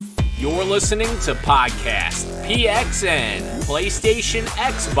You're listening to Podcast PXN, PlayStation,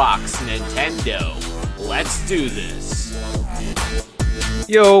 Xbox, Nintendo. Let's do this.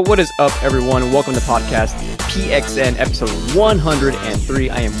 Yo, what is up, everyone? Welcome to Podcast PXN, episode 103.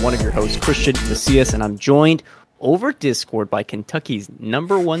 I am one of your hosts, Christian Macias, and I'm joined over Discord by Kentucky's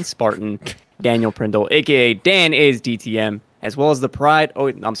 #1 Spartan, Daniel Prindle, aka Dan is DTM, as well as the pride. Oh,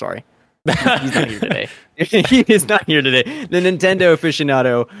 I'm sorry. He's not here today. He is not here today. The Nintendo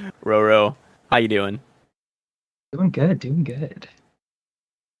aficionado, Roro. How you doing? Doing good.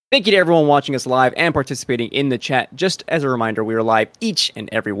 Thank you to everyone watching us live and participating in the chat. Just as a reminder, we are live each and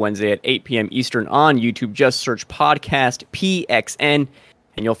every Wednesday at 8 p.m. Eastern on YouTube. Just search Podcast PXN,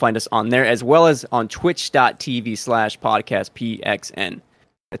 and you'll find us on there, as well as on twitch.tv/podcastpxn.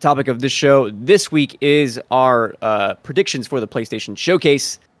 The topic of this show this week is our predictions for the PlayStation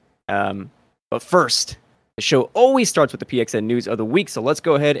Showcase. But first, the show always starts with the PXN news of the week, so let's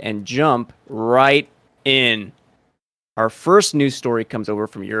go ahead and jump right in. Our first news story comes over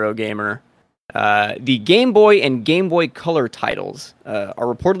from Eurogamer. The Game Boy and Game Boy Color titles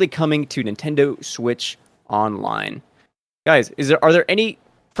are reportedly coming to Nintendo Switch Online. Guys, are there any...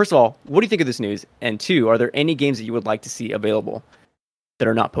 First of all, what do you think of this news? And two, are there any games that you would like to see available that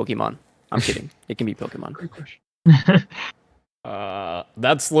are not Pokemon? I'm kidding. It can be Pokemon. Great question.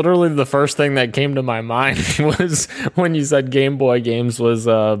 That's literally the first thing that came to my mind was when you said Game Boy games was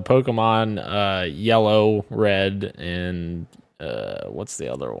Pokemon Yellow, Red, and what's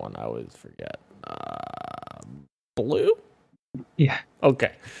the other one? I always forget. Blue? Yeah.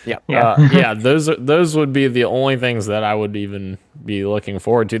 Okay. Yeah. Yeah. Those would be the only things that I would even be looking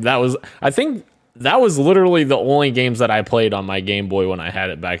forward to. I think that was literally the only games that I played on my Game Boy when I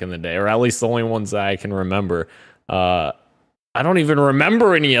had it back in the day, or at least the only ones that I can remember. I don't even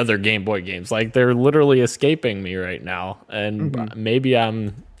remember any other Game Boy games. Like, they're literally escaping me right now. And maybe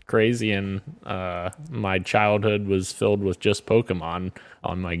I'm crazy and my childhood was filled with just Pokemon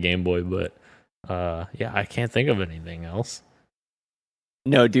on my Game Boy. But yeah, I can't think of anything else.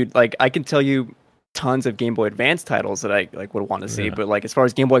 No, dude, like, I can tell you tons of Game Boy Advance titles that I would want to see. Yeah. But like, as far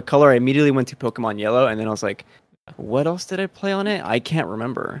as Game Boy Color, I immediately went to Pokemon Yellow. And then I was like, what else did I play on it? I can't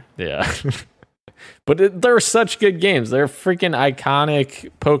remember. Yeah. But they're such good games. They're freaking iconic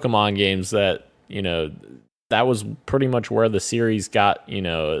Pokemon games that, that was pretty much where the series got,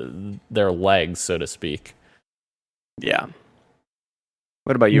 their legs, so to speak. Yeah.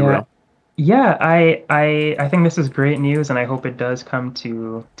 What about you, Ro? Yeah, I think this is great news, and I hope it does come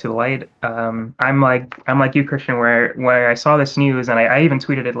to light. I'm like you, Christian, where I saw this news, and I even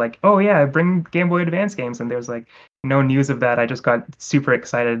tweeted it like, oh yeah, bring Game Boy Advance games, and there's like no news of that. I just got super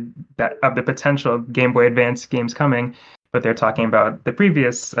excited of the potential of Game Boy Advance games coming, but they're talking about the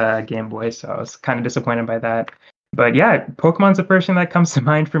previous Game Boy, so I was kind of disappointed by that. But yeah, Pokemon's a person that comes to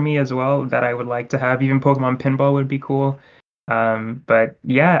mind for me as well that I would like to have. Even Pokemon Pinball would be cool. But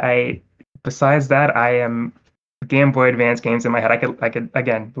yeah, besides that, I am Game Boy Advance games in my head. I could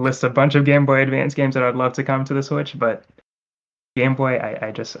again list a bunch of Game Boy Advance games that I'd love to come to the Switch, but Game Boy,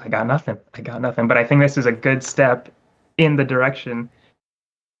 I got nothing. But I think this is a good step in the direction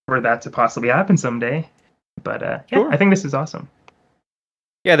for that to possibly happen someday. But sure. Yeah, I think this is awesome.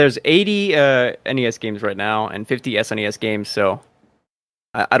 Yeah, there's 80 NES games right now and 50 SNES games, so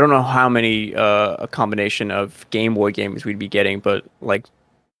I don't know how many a combination of Game Boy games we'd be getting, but like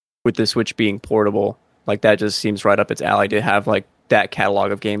with the Switch being portable, like that just seems right up its alley to have like that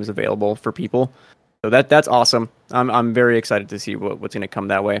catalog of games available for people. So that's awesome. I'm very excited to see what's going to come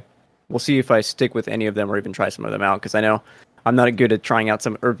that way. We'll see if I stick with any of them or even try some of them out, because I know I'm not good at trying out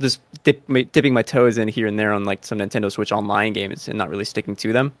some, or just dipping my toes in here and there on like some Nintendo Switch Online games and not really sticking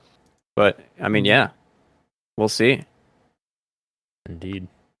to them. But I mean, yeah, we'll see. Indeed.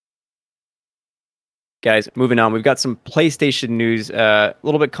 Guys, moving on. We've got some PlayStation news, a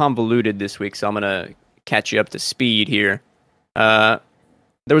little bit convoluted this week, so I'm going to catch you up to speed here.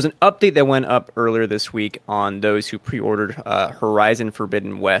 There was an update that went up earlier this week on those who pre-ordered Horizon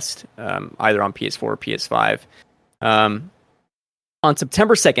Forbidden West, either on PS4 or PS5. On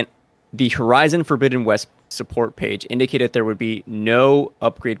September 2nd, the Horizon Forbidden West support page indicated there would be no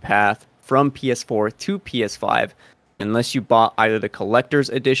upgrade path from PS4 to PS5 unless you bought either the collector's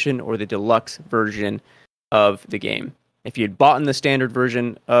edition or the deluxe version of the game. If you had bought in the standard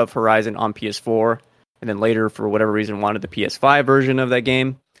version of Horizon on PS4, and then later, for whatever reason, wanted the PS5 version of that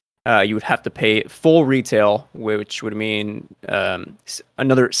game, you would have to pay full retail, which would mean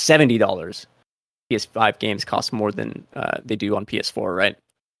another $70. PS5 games cost more than they do on PS4, right?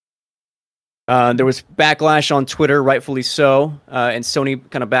 There was backlash on Twitter, rightfully so, and Sony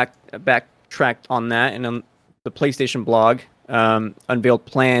kind of backtracked on that. And on the PlayStation blog, unveiled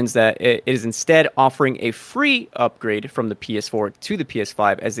plans that it is instead offering a free upgrade from the PS4 to the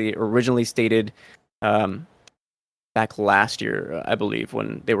PS5, as they originally stated back last year, I believe,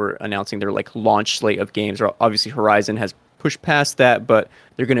 when they were announcing their like launch slate of games. Obviously, Horizon has pushed past that, but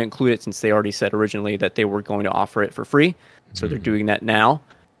they're going to include it since they already said originally that they were going to offer it for free. So they're doing that now.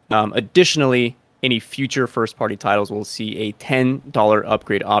 Additionally, any future first-party titles will see a $10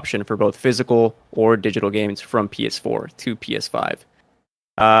 upgrade option for both physical or digital games from PS4 to PS5.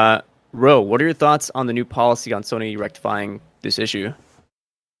 Ro, what are your thoughts on the new policy on Sony rectifying this issue?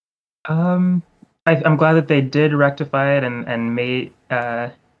 I'm glad that they did rectify it and make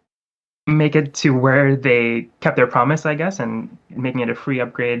it to where they kept their promise, I guess, and making it a free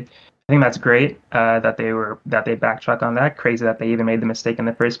upgrade. I think that's great that they backtracked on that. Crazy that they even made the mistake in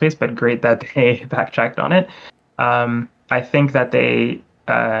the first place, but great that they backtracked on it. I think that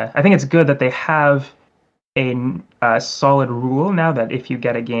I think it's good that they have a solid rule now that if you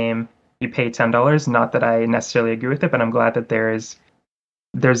get a game, you pay $10. Not that I necessarily agree with it, but I'm glad that there's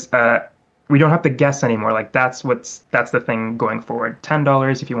we don't have to guess anymore. Like that's the thing going forward.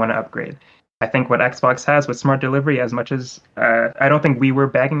 $10 if you want to upgrade. I think what Xbox has with smart delivery, as much as I don't think we were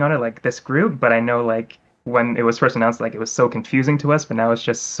bagging on it like this group, but I know like when it was first announced, like it was so confusing to us, but now it's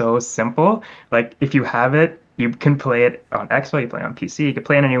just so simple. Like if you have it, you can play it on Xbox, you play it on PC, you can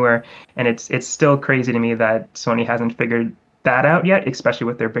play it anywhere, and it's still crazy to me that Sony hasn't figured that out yet, especially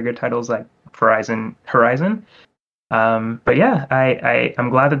with their bigger titles like Horizon. But yeah, I'm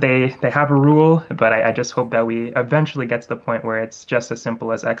glad that they have a rule, but I just hope that we eventually get to the point where it's just as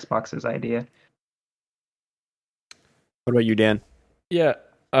simple as Xbox's idea. What about you, Dan? Yeah,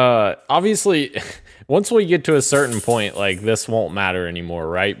 obviously, once we get to a certain point, like this won't matter anymore,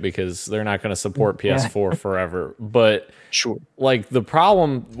 right? Because they're not going to support PS4 forever. But sure, like the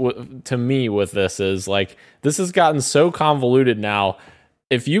problem to me with this is like this has gotten so convoluted now.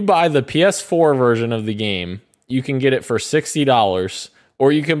 If you buy the PS4 version of the game, you can get it for $60,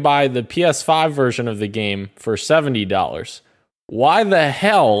 or you can buy the PS5 version of the game for $70. Why the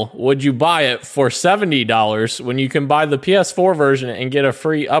hell would you buy it for $70 when you can buy the PS4 version and get a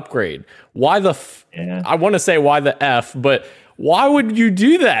free upgrade? Why the I want to say why the F, but why would you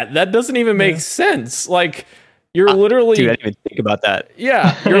do that? That doesn't even make sense. Like you're literally dude, I didn't even think about that.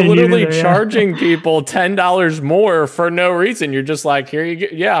 Yeah, you're literally charging people $10 more for no reason. You're just like, here you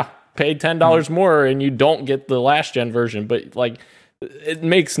go. Pay $10 more and you don't get the last gen version, but like it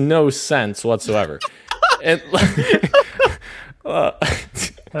makes no sense whatsoever. But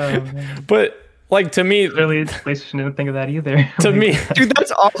like to me, really, PlayStation didn't think of that either. To me, dude,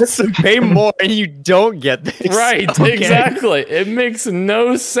 that's awesome. Pay more and you don't get this. Right? Okay. Exactly. It makes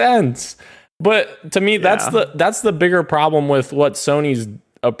no sense. But to me, that's the bigger problem with what Sony's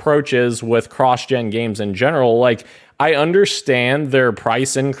approach is with cross-gen games in general. Like, I understand their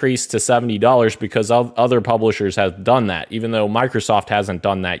price increase to $70 because other publishers have done that, even though Microsoft hasn't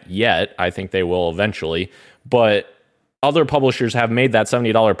done that yet. I think they will eventually. But other publishers have made that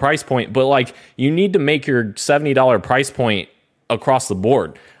 $70 price point. But, like, you need to make your $70 price point across the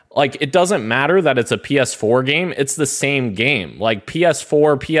board. Like, it doesn't matter that it's a PS4 game. It's the same game. Like,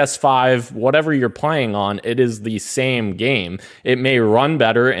 PS4, PS5, whatever you're playing on, it is the same game. It may run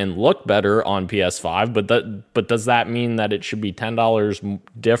better and look better on PS5, but does that mean that it should be $10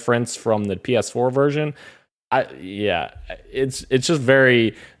 difference from the PS4 version? It's just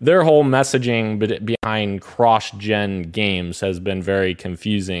very... Their whole messaging behind cross-gen games has been very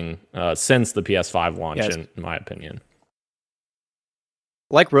confusing since the PS5 launch, in my opinion.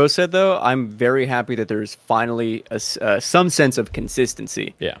 Like Rose said, though, I'm very happy that there's finally some sense of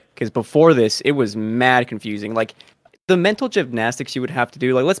consistency. Yeah. Because before this, it was mad confusing. Like, the mental gymnastics you would have to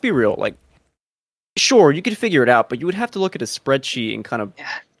do, like, let's be real. Like, sure, you could figure it out, but you would have to look at a spreadsheet and kind of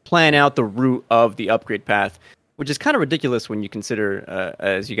plan out the route of the upgrade path, which is kind of ridiculous when you consider,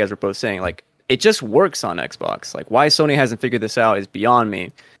 as you guys were both saying, like, it just works on Xbox. Like, why Sony hasn't figured this out is beyond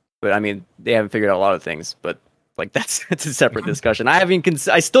me. But, I mean, they haven't figured out a lot of things, but... Like that's a separate discussion.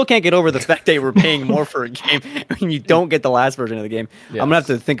 I still can't get over the fact that we're paying more for a game when you don't get the last version of the game. Yes. I'm gonna have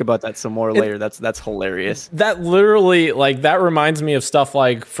to think about that some more later. That's hilarious. That literally, like, that reminds me of stuff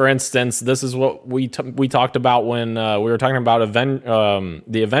like, for instance, this is what we talked about when we were talking about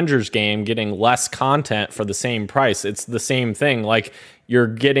the Avengers game getting less content for the same price. It's the same thing. Like, you're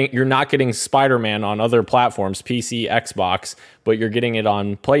not getting Spider-Man on other platforms, PC, Xbox, but you're getting it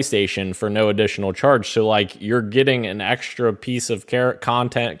on PlayStation for no additional charge. So, like, you're getting an extra piece of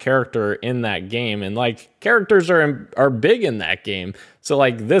character in that game, and like characters are big in that game. So,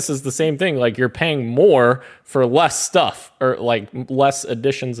 like, this is the same thing. Like, you're paying more for less stuff, or like less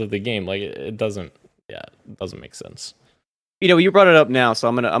editions of the game. Like, it doesn't make sense. You brought it up now, so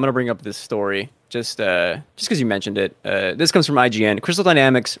I'm gonna bring up this story just because you mentioned it. This comes from IGN. Crystal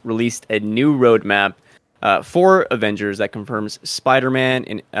Dynamics released a new roadmap for Avengers that confirms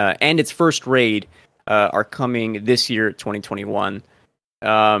Spider-Man and its first raid are coming this year, 2021.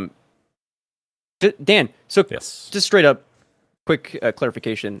 Dan, so Yes. just straight up, quick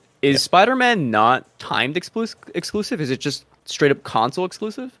clarification: is Spider-Man not timed exclusive? Is it just straight up console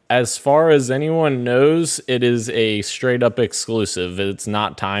exclusive? As far as anyone knows, it is a straight up exclusive. It's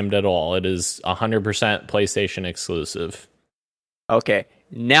not timed at all. It is 100% PlayStation exclusive. Okay,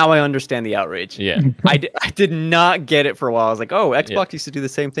 now I understand the outrage. Yeah. I did not get it for a while. I was like, oh, Xbox used to do the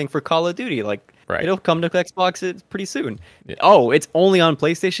same thing for Call of Duty. Like, Right. it'll come to Xbox pretty soon. Yeah. Oh, it's only on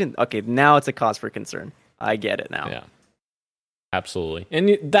PlayStation? Okay, now it's a cause for concern. I get it now. Yeah. Absolutely.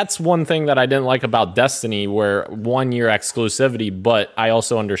 And that's one thing that I didn't like about Destiny, where 1 year exclusivity, but I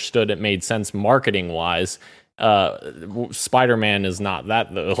also understood it made sense marketing wise. Spider-Man is not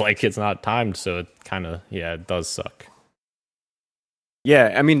that though. Like, it's not timed, so it kind of, it does suck.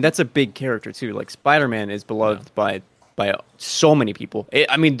 Yeah, I mean, that's a big character too. Like, Spider-Man is beloved by so many people.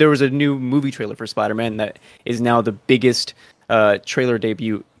 There was a new movie trailer for Spider-Man that is now the biggest trailer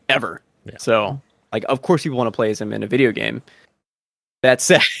debut ever. Yeah. So, like, of course people want to play as him in a video game. That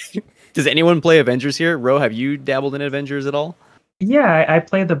said, does anyone play Avengers here? Ro, have you dabbled in Avengers at all? Yeah, I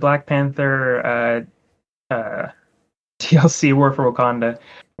played the Black Panther DLC War for Wakanda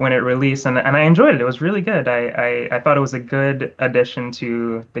when it released, and I enjoyed it. It was really good. I thought it was a good addition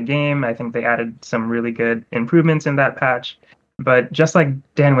to the game. I think they added some really good improvements in that patch. But just like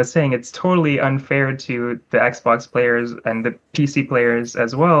Dan was saying, it's totally unfair to the Xbox players and the PC players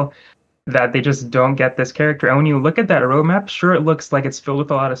as well, that they just don't get this character. And when you look at that roadmap, sure, it looks like it's filled with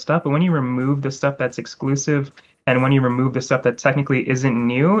a lot of stuff, but when you remove the stuff that's exclusive and when you remove the stuff that technically isn't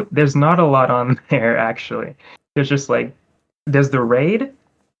new, there's not a lot on there, actually. There's just there's the raid,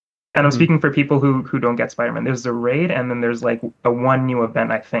 and I'm speaking for people who don't get Spider-Man. There's the raid, and then there's like a one new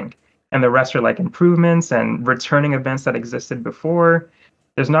event, I think. And the rest are like improvements and returning events that existed before.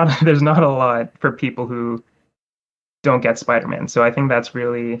 There's not a lot for people who don't get Spider-Man. So I think that's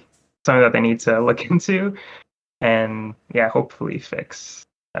really something that they need to look into and hopefully fix.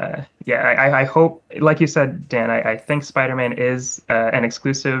 I hope, like you said, Dan, I think Spider-Man is an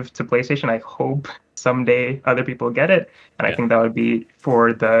exclusive to PlayStation. I hope someday other people get it, and I think that would be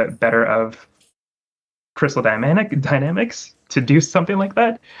for the better of Crystal Dynamics to do something like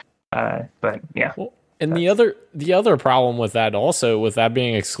that. But yeah. Well, and the other problem with that also, with that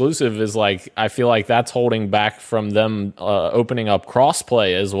being exclusive, is like, I feel like that's holding back from them opening up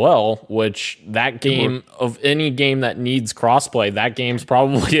crossplay as well, which that game, of any game that needs crossplay, that game's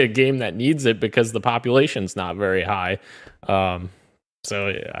probably a game that needs it because the population's not very high.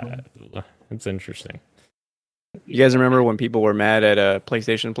 It's interesting. You guys remember when people were mad at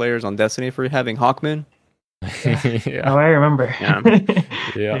PlayStation players on Destiny for having Hawkman? Oh, I remember.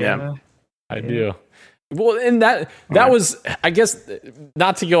 Yeah. I do. Well, and that was, I guess,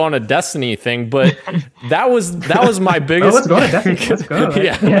 not to go on a Destiny thing, but that was my biggest. Let's go to Destiny. Let's go.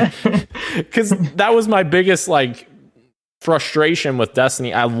 Yeah, because that was my biggest frustration with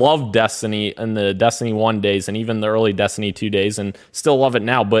Destiny. I loved Destiny in the Destiny 1 days and even the early Destiny 2 days, and still love it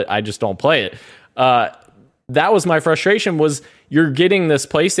now, but I just don't play it. That was my frustration, was you're getting this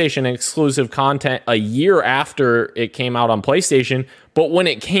PlayStation exclusive content a year after it came out on PlayStation, but when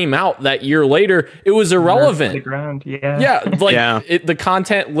it came out that year later, it was irrelevant. The ground. Yeah. Yeah, the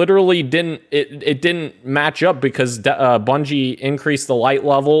content literally didn't match up because Bungie increased the light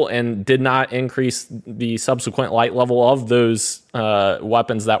level and did not increase the subsequent light level of those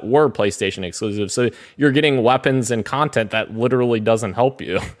weapons that were PlayStation exclusive. So you're getting weapons and content that literally doesn't help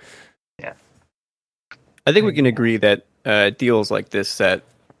you. Yeah. I think we can agree that deals like this that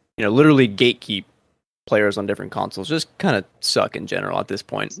literally gatekeep players on different consoles just kind of suck in general at this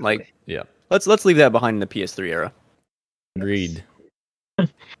point. Like, yeah, let's leave that behind in the PS3 era. Agreed.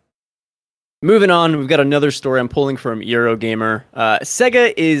 Moving on, we've got another story I'm pulling from Eurogamer.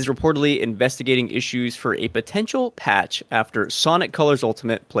 Sega is reportedly investigating issues for a potential patch after Sonic Colors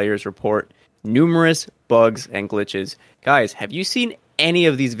Ultimate players report numerous bugs and glitches. Guys, have you seen any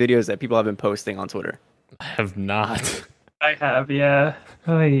of these videos that people have been posting on Twitter? I have not. I have, yeah.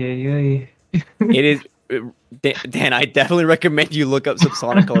 It is Dan, I definitely recommend you look up some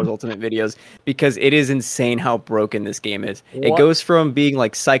Sonic Colors Ultimate videos because it is insane how broken this game is. What? It goes from being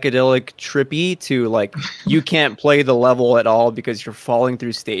like psychedelic trippy to like you can't play the level at all because you're falling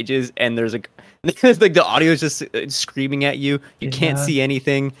through stages and there's like the audio is just screaming at you. You can't see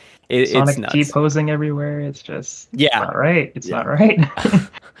anything. Sonic it's nuts. T-posing everywhere. It's just Yeah. not right. It's not right.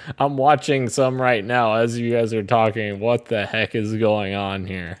 I'm watching some right now as you guys are talking. What the heck is going on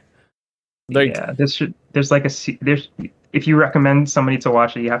here? Like, yeah, there's if you recommend somebody to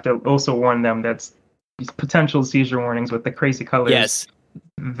watch it, you have to also warn them that's potential seizure warnings with the crazy colors. Yes,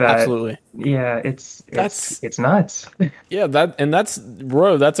 that, absolutely. Yeah, it's nuts. Yeah,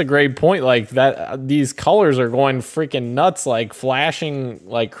 that's a great point. Like that, these colors are going freaking nuts, like flashing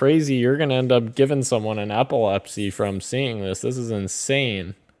like crazy. You're gonna end up giving someone an epilepsy from seeing this. This is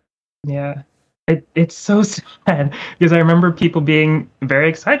insane. Yeah. It's so sad because I remember people being very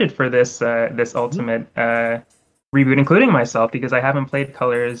excited for this Ultimate reboot, including myself, because I haven't played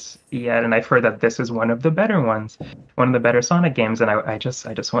Colors yet, and I've heard that this is one of the better ones, one of the better Sonic games, and I just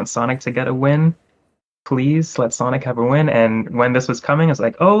want Sonic to get a win. Please let Sonic have a win. And when this was coming, I was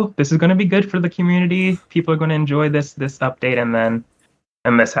like, oh, this is going to be good for the community. People are going to enjoy this update, and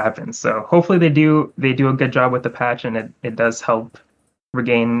this happens. So hopefully they do a good job with the patch, and it does help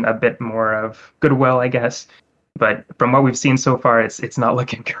regain a bit more of goodwill, I guess. But from what we've seen so far, it's not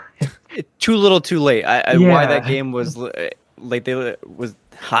looking good. Too little, too late. Why that game was like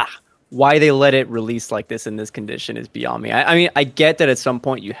why they let it release like this in this condition is beyond me. I mean, I get that at some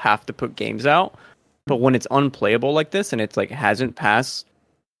point you have to put games out, but when it's unplayable like this and it's like hasn't passed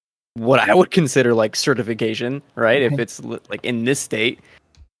what I would consider like certification, right? If it's like in this state,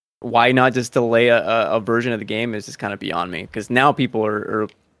 why not just delay a version of the game is just kind of beyond me, because now people are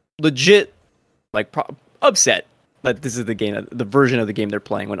legit like upset that this is the version of the game they're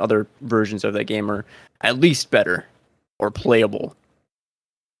playing when other versions of that game are at least better or playable.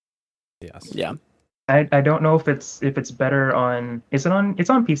 Yes. Yeah. I don't know if it's better on it's on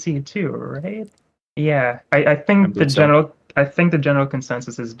PC too, right? Yeah. I think the general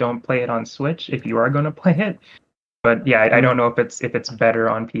consensus is don't play it on Switch if you are going to play it. But yeah, I don't know if it's better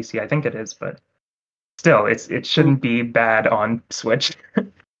on PC. I think it is, but still, it shouldn't be bad on Switch.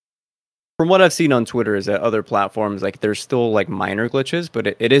 From what I've seen on Twitter is that other platforms, like there's still like minor glitches, but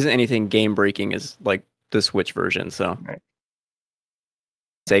it isn't anything game breaking as like the Switch version. So, right.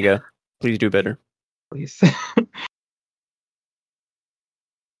 Sega, please do better. Please.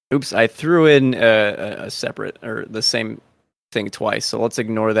 Oops, I threw in a separate or the same thing twice, so let's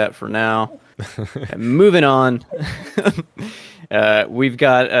ignore that for now. Moving on. We've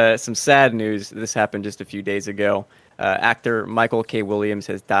got some sad news. This happened just a few days ago. Actor Michael K. Williams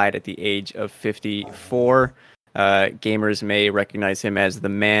has died at the age of 54. Gamers may recognize him as the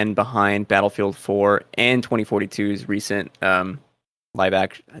man behind Battlefield 4 and 2042's recent live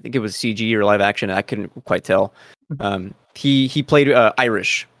action. I think it was CG or live action. I couldn't quite tell. He played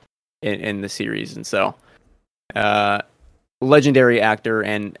Irish in the series, and so legendary actor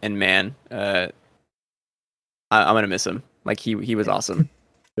and man. I'm gonna miss him. Like he was awesome.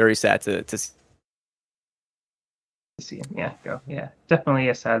 Very sad to see him. Yeah, definitely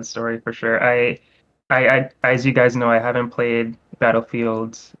a sad story for sure. I as you guys know, I haven't played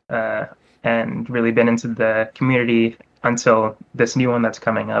Battlefield and really been into the community until this new one that's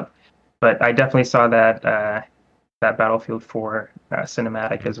coming up. But I definitely saw that Battlefield 4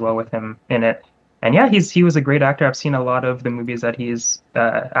 cinematic as well with him in it. And yeah, he was a great actor. I've seen a lot of the movies that he's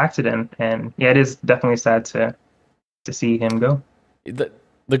acted in, and yeah, it is definitely sad to see him go.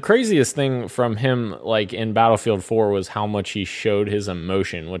 The craziest thing from him, like in Battlefield 4, was how much he showed his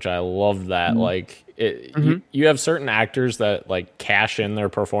emotion, which I loved that. Like you have certain actors that like cash in their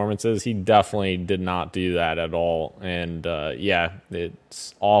performances. He definitely did not do that at all, and yeah,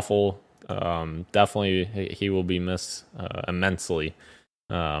 it's awful. Definitely, he will be missed immensely.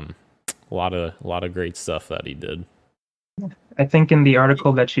 A lot of great stuff that he did. I think in the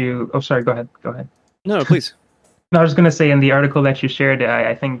article that you... Oh, sorry, go ahead. No, please. No, I was going to say in the article that you shared,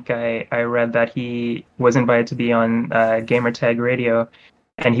 I think I read that he was invited to be on Gamertag Radio,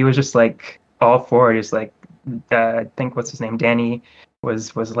 and he was just like all for it. He's like, I think what's his name, Danny,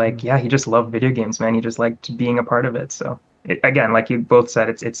 was like, yeah, he just loved video games, man. He just liked being a part of it. So again, like you both said,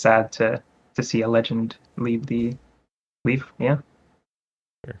 it's sad to see a legend leave. Yeah.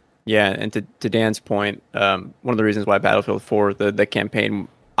 Yeah, and to Dan's point, one of the reasons why Battlefield 4, the campaign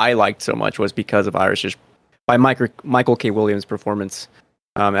I liked so much was because of Irish, by Michael K. Williams' performance.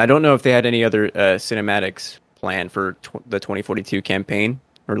 I don't know if they had any other cinematics planned for the 2042 campaign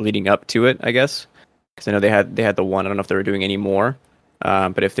or leading up to it, I guess, because I know they had the one. I don't know if they were doing any more.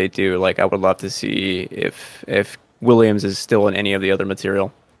 But if they do, like, I would love to see if Williams is still in any of the other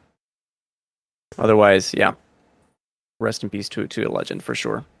material. Otherwise, yeah, rest in peace to a legend for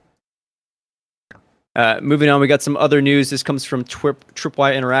sure. Moving on, we got some other news. This comes from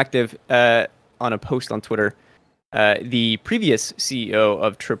Tripwire Interactive on a post on Twitter. The previous CEO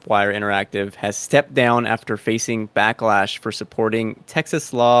of Tripwire Interactive has stepped down after facing backlash for supporting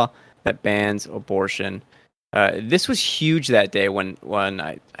Texas law that bans abortion. This was huge that day when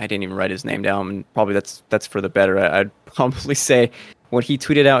I didn't even write his name down, and probably that's for the better. I'd probably say when he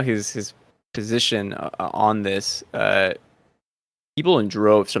tweeted out his position on this, people in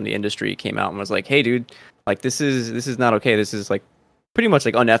droves from the industry came out and was like, "Hey, dude, like this is not okay. This is like pretty much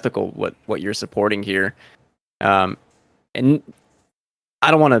like unethical what you're supporting here." And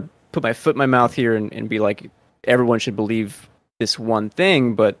I don't want to put my foot in my mouth here and be like everyone should believe this one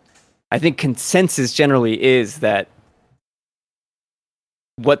thing, but I think consensus generally is that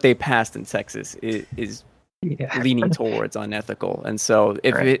what they passed in Texas is leaning towards unethical. And so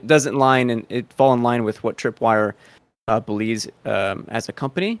if it doesn't fall in line with what Tripwire believes as a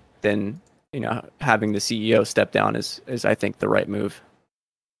company, then having the CEO step down is I think the right move.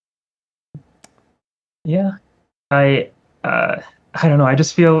 Yeah, I don't know. I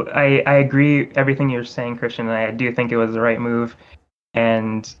just feel I agree everything you're saying, Christian, and I do think it was the right move.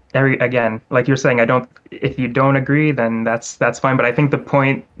 And again, like you're saying, if you don't agree, then that's fine. But I think the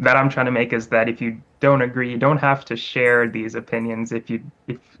point that I'm trying to make is that if you don't agree, you don't have to share these opinions. If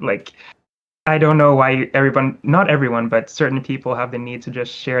I don't know why not everyone, but certain people have the need to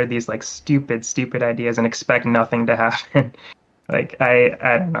just share these like stupid ideas and expect nothing to happen. Like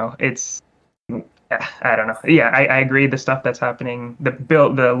I don't know. I don't know. Yeah, I agree. The stuff that's happening,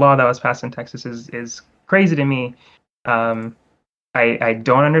 the law that was passed in Texas is crazy to me. I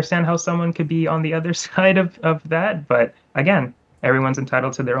don't understand how someone could be on the other side of that. But again, everyone's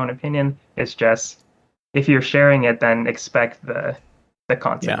entitled to their own opinion. It's just if you're sharing it, then expect the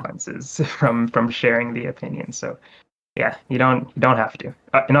consequences from sharing the opinion. So yeah, you don't have to.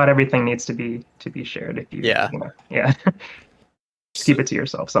 Not everything needs to be shared. If you just keep it to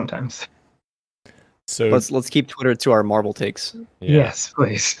yourself sometimes. So let's keep Twitter to our Marvel takes. Yeah. Yes,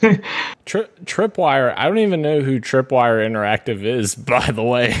 please. Tripwire. I don't even know who Tripwire Interactive is, by the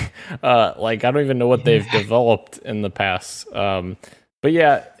way. I don't even know what they've developed in the past. But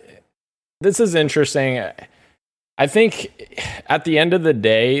yeah, this is interesting. I think at the end of the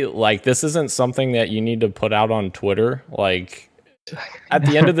day, like this isn't something that you need to put out on Twitter. Like at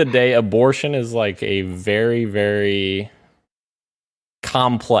the end of the day, abortion is like a very, very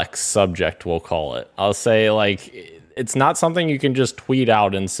complex subject, we'll call it. I'll say like it's not something you can just tweet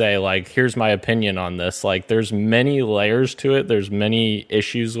out and say like here's my opinion on this. Like there's many layers to it, there's many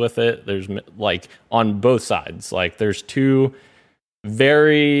issues with it, there's like on both sides. Like there's two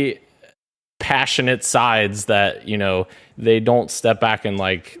very passionate sides that they don't step back and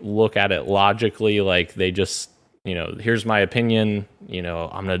like look at it logically. Like they just here's my opinion,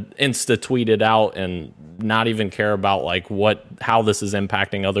 I'm gonna insta tweet it out and not even care about like how this is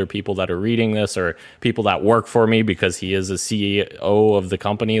impacting other people that are reading this or people that work for me, because he is a CEO of the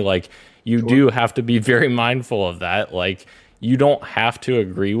company. Like you do have to be very mindful of that. Like you don't have to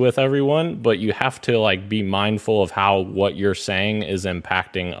agree with everyone, but you have to like be mindful of how what you're saying is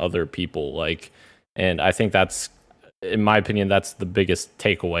impacting other people. Like, and I think that's, in my opinion, that's the biggest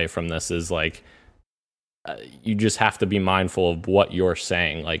takeaway from this is like, you just have to be mindful of what you're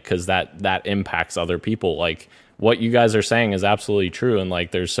saying, like, because that impacts other people. Like what you guys are saying is absolutely true, and like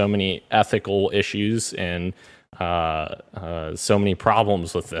there's so many ethical issues and so many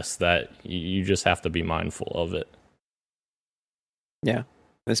problems with this that you just have to be mindful of it. Yeah,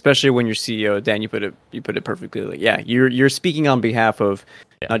 especially when you're CEO, Dan. You put it perfectly. Like, yeah, you're speaking on behalf of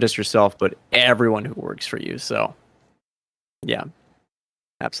not just yourself but everyone who works for you. So yeah,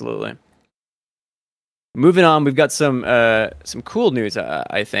 absolutely. Moving on, we've got some cool news,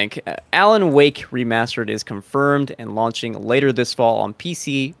 I think. Alan Wake Remastered is confirmed and launching later this fall on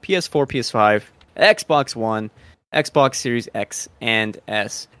PC, PS4, PS5, Xbox One, Xbox Series X, and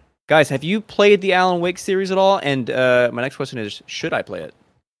S. Guys, have you played the Alan Wake series at all? And my next question is, should I play it?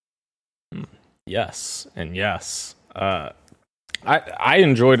 Yes, and yes. I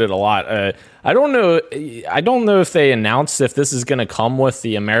enjoyed it a lot. I don't know if they announced if this is going to come with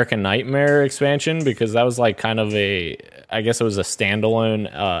the American Nightmare expansion, because that was like kind of I guess it was a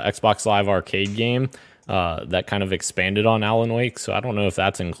standalone Xbox Live Arcade game that kind of expanded on Alan Wake. So I don't know if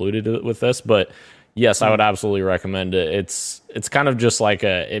that's included with this, but yes, I would absolutely recommend it. It's kind of just like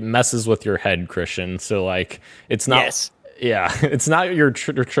it messes with your head, Christian. So like it's not. Yes. Yeah, it's not your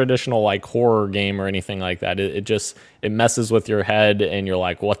traditional like horror game or anything like that. It messes with your head, and you're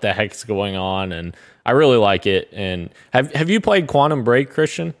like, what the heck's going on? And I really like it. And have you played Quantum Break,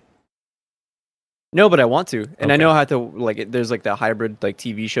 Christian? No, but I want to, and Okay. I know how to there's like the hybrid like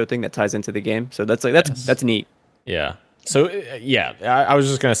TV show thing that ties into the game, so that's neat. Yeah. So yeah, I was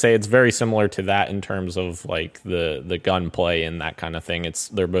just gonna say it's very similar to that in terms of like the gunplay and that kind of thing.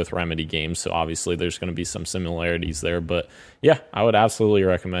 They're both Remedy games, so obviously there's going to be some similarities there. But yeah, I would absolutely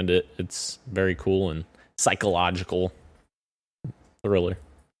recommend it. It's very cool and psychological thriller.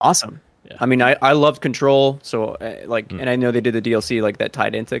 Awesome. Yeah. I mean, I loved Control, so and I know they did the DLC like that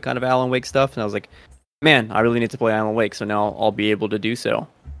tied into kind of Alan Wake stuff, and I was like, man, I really need to play Alan Wake, so now I'll be able to do so.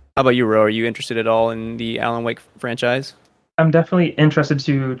 How about you, Ro? Are you interested at all in the Alan Wake franchise? I'm definitely interested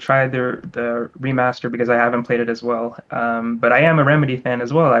to try the remaster because I haven't played it as well. But I am a Remedy fan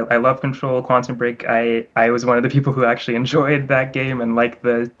as well. I love Control, Quantum Break. I was one of the people who actually enjoyed that game and liked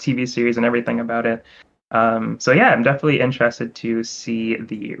the TV series and everything about it. So yeah, I'm definitely interested to see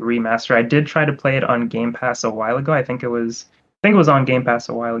the remaster. I did try to play it on Game Pass a while ago. I think it was on Game Pass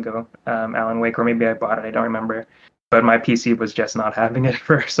a while ago, Alan Wake, or maybe I bought it. I don't remember. But my PC was just not having it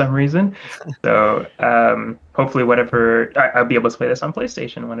for some reason. So hopefully I'll be able to play this on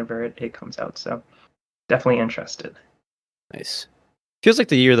PlayStation whenever it comes out. So definitely interested. Nice. Feels like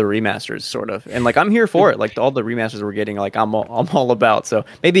the year of the remasters, sort of, and like I'm here for it. Like all the remasters we're getting, like I'm all about. So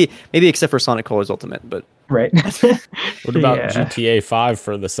maybe except for Sonic Colors Ultimate, but Right. What about Yeah. GTA 5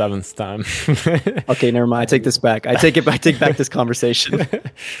 for the 7th time? okay, never mind. I take this back. I take back this conversation.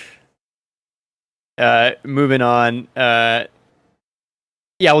 Moving on. Yeah,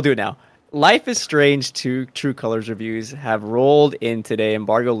 we'll do it now. Life is Strange 2 True Colors reviews have rolled in today.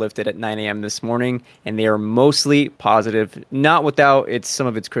 Embargo lifted at 9 a.m. this morning, and they are mostly positive, not without some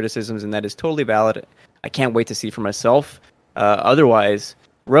of its criticisms, and that is totally valid. I can't wait to see for myself. Otherwise,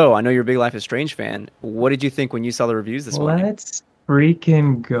 Ro, I know you're a big Life is Strange fan. What did you think when you saw the reviews this morning? Let's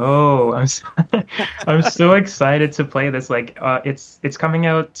freaking go. I'm so excited to play this. Like it's coming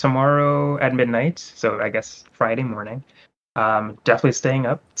out tomorrow at midnight, so I guess Friday morning. Definitely staying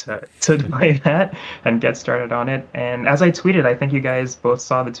up to play that and get started on it. And as I tweeted, I think you guys both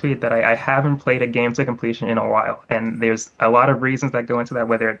saw the tweet that I haven't played a game to completion in a while. And there's a lot of reasons that go into that,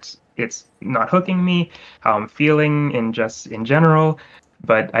 whether it's not hooking me, how I'm feeling in general.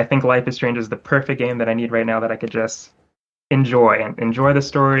 But I think Life is Strange is the perfect game that I need right now that I could just enjoy the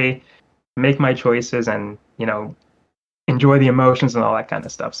story, make my choices, and enjoy the emotions and all that kind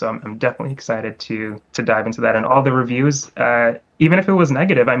of stuff. So I'm definitely excited to dive into that. And all the reviews, even if it was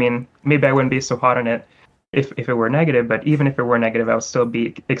negative, I mean, maybe I wouldn't be so hot on it if it were negative, but even if it were negative, I would still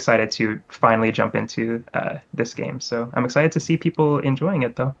be excited to finally jump into this game. So I'm excited to see people enjoying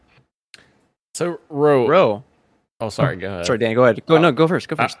it, though. So, Ro. Oh, sorry, go ahead. Sorry, Dan, go ahead. Go first.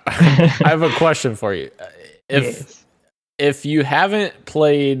 Go first. I have a question for you. If you haven't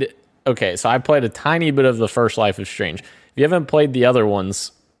played, okay, so I played a tiny bit of the first Life is Strange. If you haven't played the other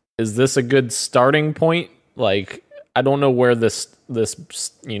ones, is this a good starting point? Like, I don't know where this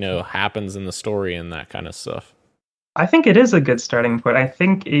happens in the story and that kind of stuff. I think it is a good starting point. I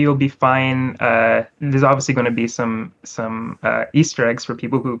think you'll be fine. There's obviously going to be some Easter eggs for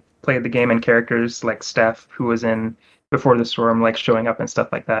people who played the game and characters like Steph, who was in Before the Storm, like showing up and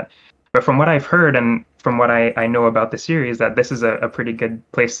stuff like that. But from what I've heard and from what I know about the series, that this is a pretty good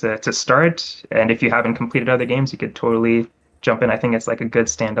place to start. And if you haven't completed other games, you could totally jump in. I think it's like a good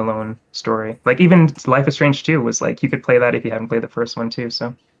standalone story. Like even Life is Strange 2 was like, you could play that if you haven't played the first one too.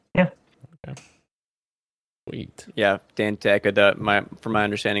 So yeah. Okay. Sweet. Yeah, Dan, to echo that, from my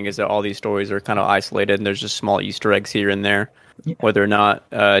understanding is that all these stories are kind of isolated and there's just small Easter eggs here and there. Yeah. Whether or not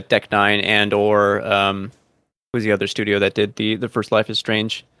Deck 9 and or who's the other studio that did the first Life is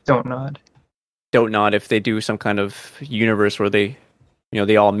Strange? Don't Nod. If they do some kind of universe where they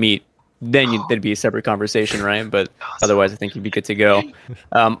all meet, then that'd be a separate conversation, right? But otherwise, I think you'd be good to go.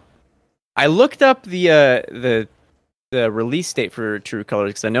 I looked up the release date for True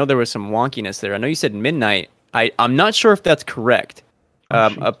Colors because I know there was some wonkiness there. I know you said midnight. I'm not sure if that's correct.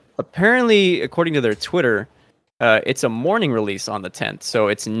 Apparently, according to their Twitter, it's a morning release on the 10th. So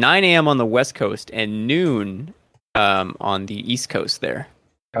it's 9 a.m. on the West Coast and noon on the East Coast there.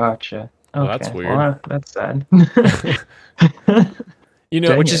 Gotcha. Okay. Oh, that's weird. Well, that's sad.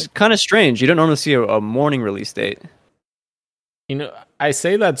 Which is kind of strange. You don't normally see a morning release date. I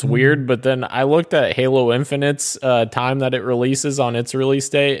say that's weird, but then I looked at Halo Infinite's time that it releases on its release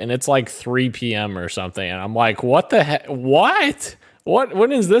date, and it's like 3 p.m. or something. And I'm like, what the heck? What?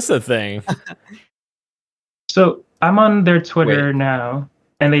 When is this a thing? So I'm on their Twitter now,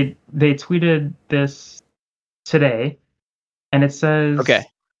 and they tweeted this today. and it says Okay.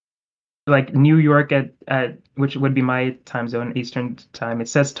 like New York at which would be my time zone, Eastern time. It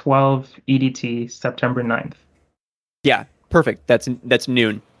says 12 EDT, September 9th. Yeah, perfect. That's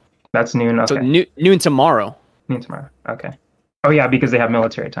noon. That's noon. Okay. So noon tomorrow. Noon tomorrow. Okay. Oh yeah, because they have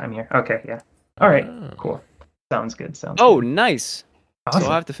military time here. Okay, yeah. All right. Oh. Cool. Sounds good. Oh, good. nice. Awesome. So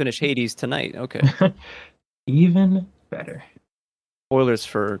I'll have to finish Hades tonight. Okay. Even better. Spoilers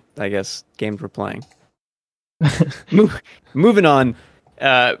for, I guess, games we're playing. Moving on.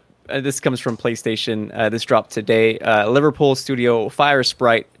 This comes from PlayStation. This dropped today. Liverpool studio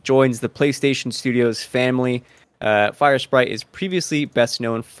Firesprite joins the PlayStation Studios family. Firesprite is previously best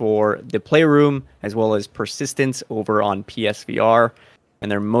known for The Playroom as well as Persistence over on PSVR,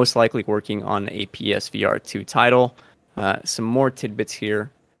 and they're most likely working on a PSVR 2 title. Some more tidbits here.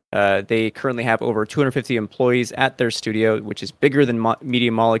 They currently have over 250 employees at their studio, which is bigger than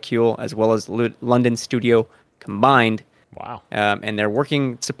Media Molecule as well as London studio combined. Wow. And they're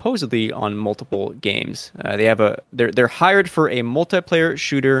working supposedly on multiple games. They're hired for a multiplayer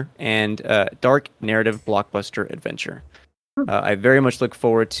shooter and dark narrative blockbuster adventure. I very much look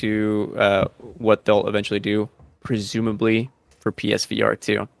forward to what they'll eventually do, presumably for PSVR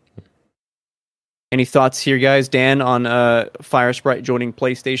 2. Any thoughts here, guys? Dan, on Firesprite joining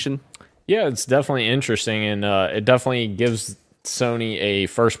PlayStation? Yeah, it's definitely interesting, and it definitely gives Sony a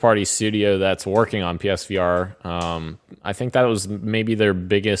first-party studio that's working on PSVR. I think that was maybe their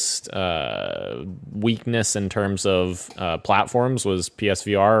biggest weakness in terms of platforms was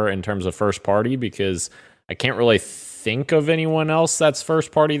PSVR in terms of first-party, because I can't really think of anyone else that's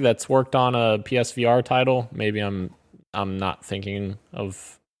first-party that's worked on a PSVR title. Maybe I'm not thinking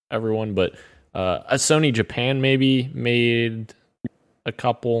of everyone, but Sony Japan maybe made a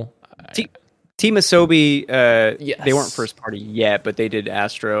couple. Team Asobi, Yes. They weren't first party yet, but they did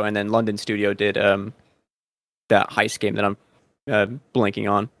Astro, and then London Studio did that heist game that I'm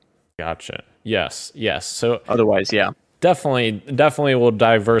blanking on. Gotcha. Yes. So Otherwise, yeah. definitely will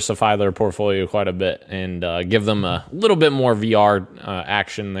diversify their portfolio quite a bit and give them a little bit more VR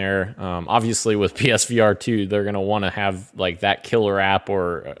action there. Obviously, with PSVR 2, they're going to want to have like that killer app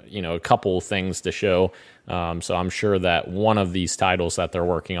or a couple things to show. So I'm sure that one of these titles that they're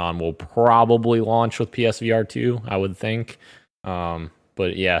working on will probably launch with PSVR 2, I would think.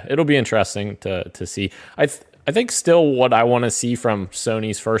 But yeah, it'll be interesting to see. I think still what I want to see from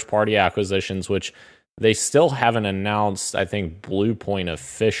Sony's first party acquisitions, which they still haven't announced, I think, Bluepoint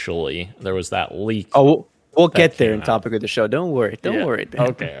officially. There was that leak. Oh, we'll get there came in out. topic of the show. Don't worry. Don't worry. Dan.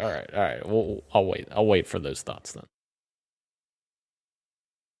 Okay. All right. Well, I'll wait. I'll wait for those thoughts then.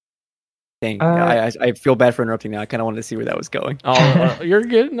 Dang, I feel bad for interrupting now. I kind of wanted to see where that was going. Oh, you're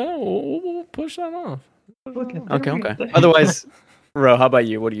good. No, we'll push that off. Okay. Otherwise, Ro, how about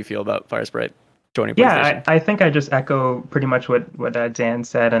you? What do you feel about Firesprite joining PlayStation? Yeah, I think I just echo pretty much what Dan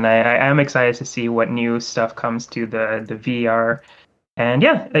said, and I am excited to see what new stuff comes to the VR. And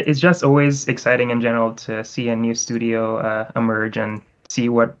yeah, it's just always exciting in general to see a new studio emerge and see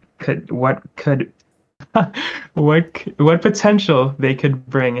what potential they could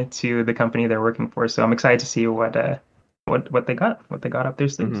bring to the company they're working for. So I'm excited to see what they got up their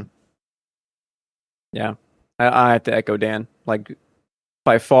sleeves. Mm-hmm. Yeah, I have to echo Dan. Like,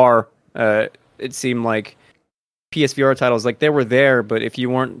 by far, it seemed like PSVR titles, like, they were there, but if you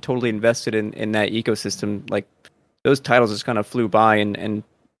weren't totally invested in that ecosystem, like, those titles just kind of flew by. And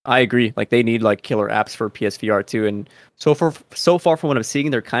I agree. Like, they need like killer apps for PSVR 2. And so far from what I'm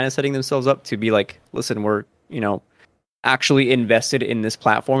seeing, they're kind of setting themselves up to be like, listen, we're actually invested in this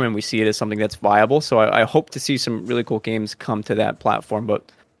platform, and we see it as something that's viable. So I hope to see some really cool games come to that platform,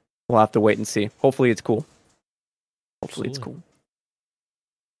 but we'll have to wait and see. Hopefully it's cool. It's cool.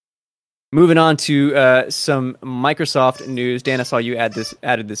 Moving on to some Microsoft news. Dan, I saw you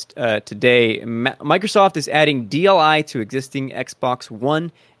added this today. Microsoft is adding DLI to existing Xbox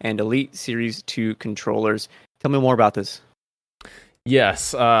One and Elite Series 2 controllers. Tell me more about this.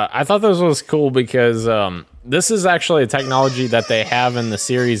 Yes, I thought this was cool because this is actually a technology that they have in the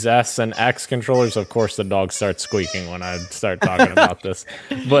Series S and X controllers. Of course, the dog starts squeaking when I start talking about this.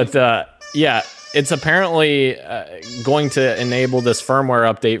 But yeah, it's apparently going to enable this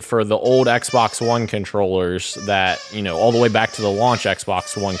firmware update for the old Xbox One controllers that, all the way back to the launch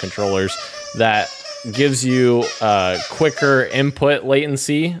Xbox One controllers, that gives you quicker input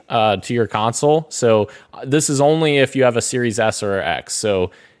latency to your console. So this is only if you have a Series S or X.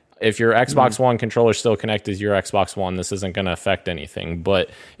 So if your Xbox One controller is still connected to your Xbox One, this isn't going to affect anything. But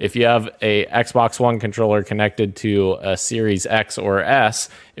if you have a Xbox One controller connected to a Series X or S,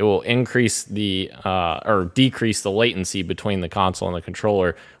 it will increase or decrease the latency between the console and the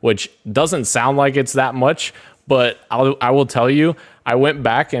controller, which doesn't sound like it's that much. But I will tell you, I went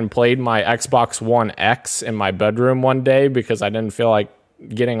back and played my Xbox One X in my bedroom one day because I didn't feel like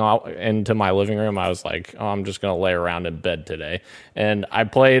getting out into my living room. I was like, oh, I'm just going to lay around in bed today. And I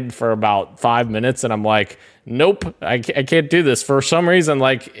played for about 5 minutes and I'm like, nope, I can't do this. For some reason,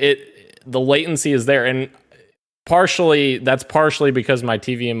 like the latency is there. And that's partially because my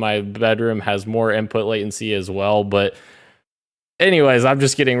TV in my bedroom has more input latency as well. But anyways, I'm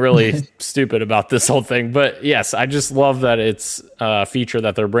just getting really stupid about this whole thing. But yes, I just love that it's a feature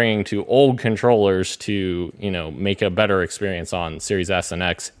that they're bringing to old controllers to, make a better experience on Series S and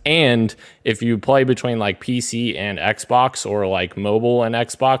X. And if you play between like PC and Xbox or like mobile and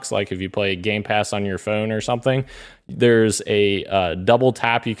Xbox, like if you play Game Pass on your phone or something, there's a double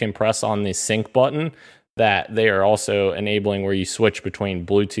tap you can press on the sync button that they are also enabling where you switch between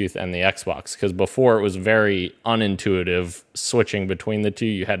Bluetooth and the Xbox. Because before it was very unintuitive switching between the two.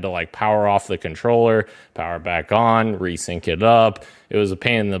 You had to like power off the controller, power back on, resync it up. It was a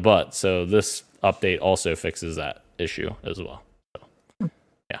pain in the butt. So this update also fixes that issue as well. So,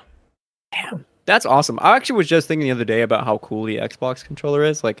 yeah. Damn. That's awesome. I actually was just thinking the other day about how cool the Xbox controller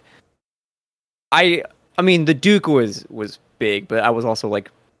is. Like, I mean, the Duke was big, but I was also like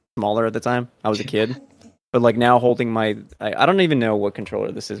smaller at the time. I was a kid. But like now holding I don't even know what controller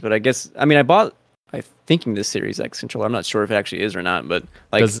this is, but I bought thinking this Series X controller. I'm not sure if it actually is or not, but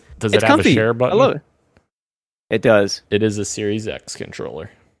like does it have comfy. a share button? I love it. It does. It is a Series X controller.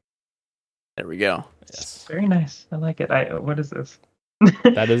 There we go. Yes. Very nice. I like it. What is this?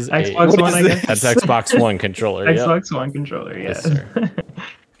 That is Xbox One, I guess. That's Xbox One controller. Xbox One controller, yes. Yes, sir.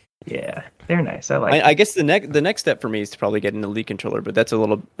 Yeah, they're nice. I like it. I guess the next step for me is to probably get an Elite controller, but that's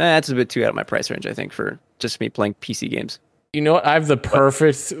a bit too out of my price range, I think, for just me playing PC games. You know what? I have the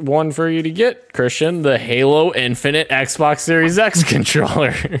perfect one for you to get, Christian. The Halo Infinite Xbox Series X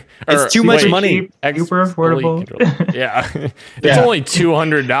controller. It's too much money. Super affordable. Yeah. It's only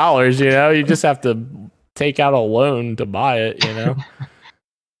 $200, You just have to take out a loan to buy it,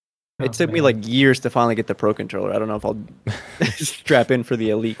 It took me like years to finally get the Pro controller. I don't know if I'll strap in for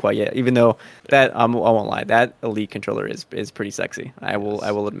the Elite quite yet, even though that I won't lie, that Elite controller is pretty sexy. I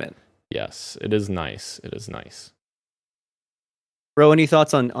will admit. Yes, it is nice. It is nice. Bro, any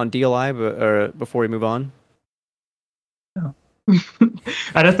thoughts on DLI before we move on? No.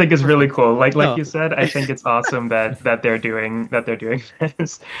 I just think it's really cool. Like you said, I think it's awesome that they're doing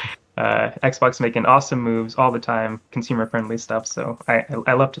this. Xbox making awesome moves all the time, consumer friendly stuff. So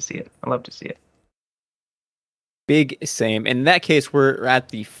I love to see it. I love to see it. Big same. In that case, we're at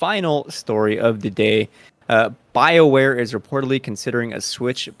the final story of the day. BioWare is reportedly considering a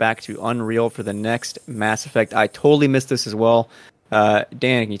switch back to Unreal for the next Mass Effect. I totally missed this as well. Dan,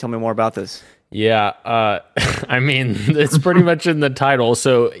 can you tell me more about this? Yeah, I mean, it's pretty much in the title.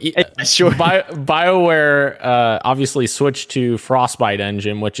 So, sure. BioWare obviously switched to Frostbite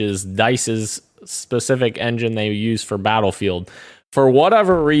engine, which is DICE's specific engine they use for Battlefield. For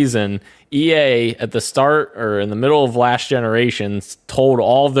whatever reason, EA at the start or in the middle of last generation told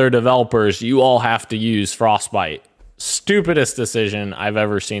all of their developers, you all have to use Frostbite. Stupidest decision I've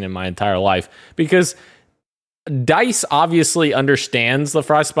ever seen in my entire life, because DICE obviously understands the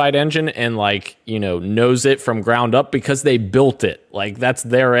Frostbite engine and knows it from ground up because they built it. Like, that's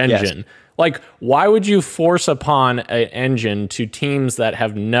their engine. Yes. Like, why would you force upon an engine to teams that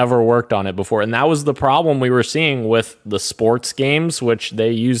have never worked on it before? And that was the problem we were seeing with the sports games, which they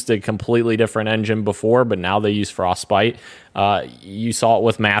used a completely different engine before, but now they use Frostbite. You saw it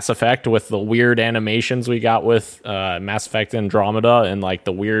with Mass Effect, with the weird animations we got with Mass Effect Andromeda, and like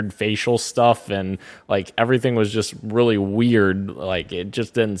the weird facial stuff, and like everything was just really weird. Like, it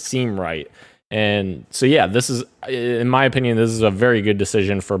just didn't seem right. And so, yeah, this is, in my opinion, this is a very good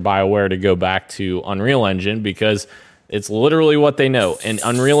decision for BioWare to go back to Unreal Engine, because it's literally what they know. And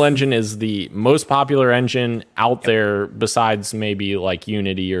Unreal Engine is the most popular engine out there besides maybe like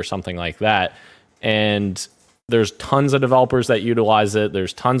Unity or something like that. And there's tons of developers that utilize it.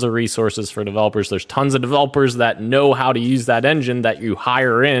 There's tons of resources for developers. There's tons of developers that know how to use that engine that you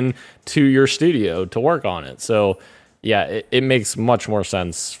hire in to your studio to work on it. So, yeah, it makes much more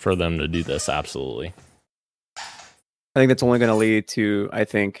sense for them to do this, absolutely. I think that's only going to lead to, I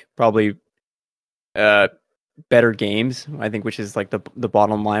think, probably better games, I think, which is like the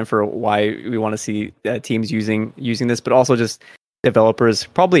bottom line for why we want to see teams using this, but also just developers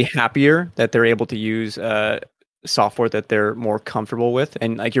probably happier that they're able to use software that they're more comfortable with.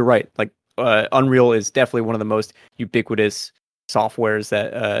 And like, you're right, like Unreal is definitely one of the most ubiquitous softwares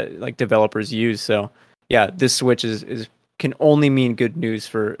that like developers use. So yeah, this switch can only mean good news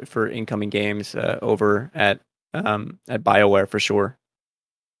for incoming games over at BioWare for sure.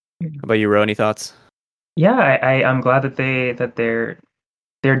 How about you, Ro? Any thoughts? Yeah, I'm glad that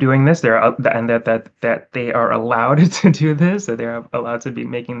they're doing this. And that they are allowed to do this. That they're allowed to be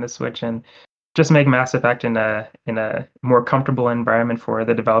making the switch and just make Mass Effect in a more comfortable environment for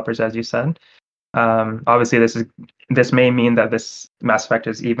the developers, as you said. Obviously, this may mean that this Mass Effect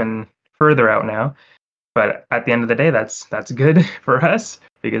is even further out now, but at the end of the day, that's good for us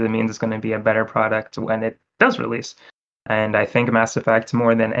because it means it's going to be a better product when it does release. And I think Mass Effect,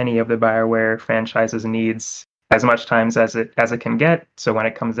 more than any of the BioWare franchises, needs as much time as it can get. So when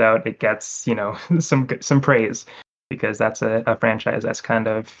it comes out, it gets some praise because that's a franchise that's kind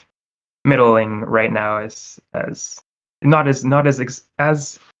of middling right now, as not as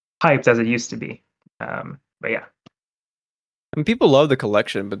hyped as it used to be. But yeah. I mean, people love the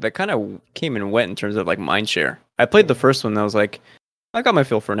collection, but that kind of came and went in terms of like mindshare. I played the first one, and I was like, I got my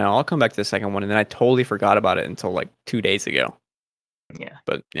feel for now. I'll come back to the second one, and then I totally forgot about it until like 2 days ago. Yeah.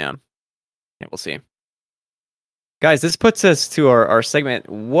 But yeah, we'll see. Guys, this puts us to our segment.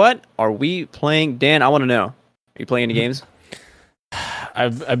 What are we playing? Dan, I want to know. Are you playing any games?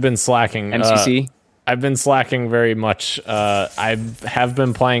 I've been slacking. MCC? I've been slacking very much. I have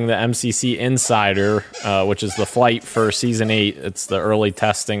been playing the MCC Insider, which is the flight for Season 8. It's the early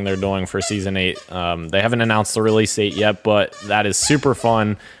testing they're doing for Season 8. They haven't announced the release date yet, but that is super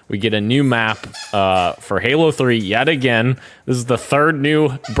fun. We get a new map for Halo 3 yet again. This is the third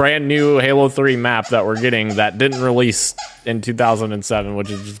brand new Halo 3 map that we're getting that didn't release in 2007, which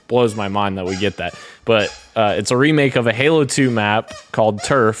just blows my mind that we get that. But it's a remake of a Halo 2 map called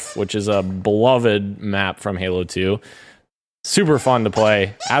Turf, which is a beloved map from Halo 2. Super fun to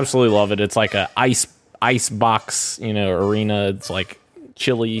play. Absolutely love it. It's like a ice box, arena. It's like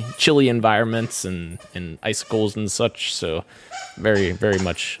chilly environments and icicles and such. So very, very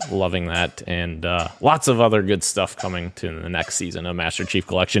much loving that. And lots of other good stuff coming to the next season of Master Chief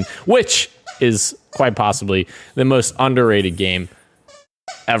Collection, which is quite possibly the most underrated game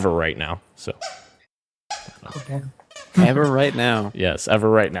ever right now. So Ever right now. Yes, ever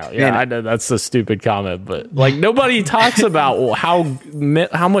right now. Yeah, I know that's a stupid comment, but like nobody talks about how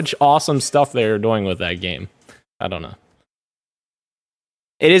much awesome stuff they're doing with that game. I don't know.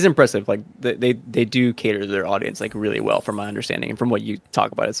 It is impressive. Like they do cater to their audience like really well, from my understanding and from what you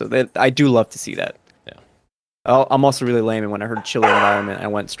talk about it. So I do love to see that. Yeah. I'm also really lame, and when I heard chilly environment, I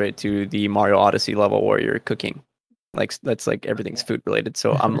went straight to the Mario Odyssey level where you're cooking. Like that's like everything's food related.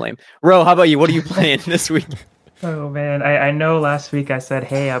 So I'm lame. Ro, how about you? What are you playing this week? Oh man, I know last week I said,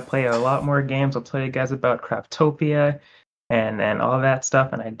 hey, I play a lot more games. I'll tell you guys about Craftopia and all that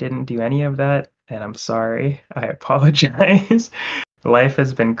stuff, and I didn't do any of that, and I'm sorry. I apologize. Life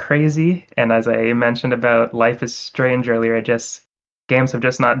has been crazy, and as I mentioned about Life is Strange earlier, games have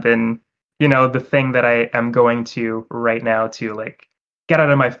just not been, the thing that I am going to right now to like get out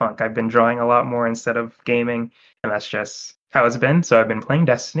of my funk. I've been drawing a lot more instead of gaming, and that's just how it's been. So I've been playing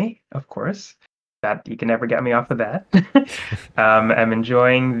Destiny, of course. That you can never get me off of that. I'm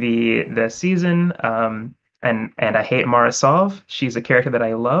enjoying the season, and I hate Mara Sov. She's a character that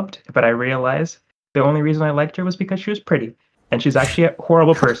I loved, but I realized the only reason I liked her was because she was pretty, and she's actually a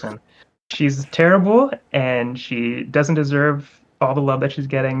horrible person. She's terrible, and she doesn't deserve all the love that she's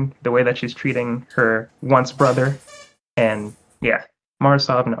getting, the way that she's treating her once brother, and yeah. Mara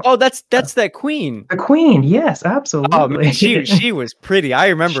Sov, no. Oh, that's that queen. The queen, yes, absolutely. Oh, man, she was pretty. I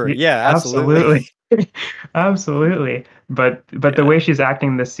remember. Yeah, absolutely. Absolutely. But the way she's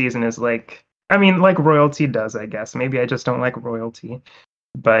acting this season is like royalty does, I guess. Maybe I just don't like royalty.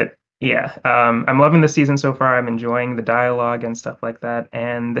 But yeah, I'm loving the season so far. I'm enjoying the dialogue and stuff like that.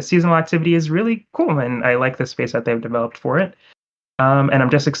 And the seasonal activity is really cool, and I like the space that they've developed for it. And I'm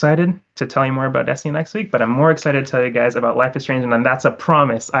just excited to tell you more about Destiny next week, but I'm more excited to tell you guys about Life is Strange, and that's a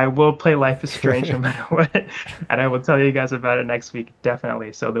promise. I will play Life is Strange no matter what, and I will tell you guys about it next week,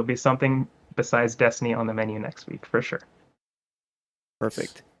 definitely. So there'll be something besides Destiny on the menu next week, for sure.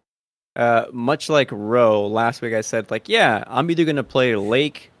 Perfect. Much like Ro, last week I said, like, yeah, I'm either going to play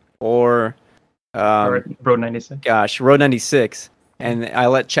Lake or Road 96. Gosh, Road 96. And I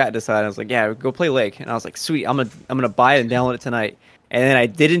let chat decide. I was like, yeah, go play Lake. And I was like, sweet, I'm gonna buy it and download it tonight. And then I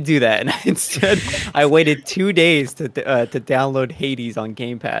didn't do that. And instead, I waited 2 days to download Hades on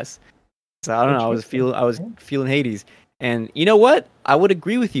Game Pass. So I don't know. I was feeling Hades. And you know what? I would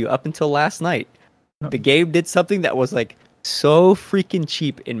agree with you up until last night. The game did something that was like so freaking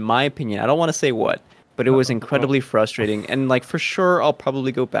cheap, in my opinion. I don't want to say what, but it was incredibly frustrating. And like for sure, I'll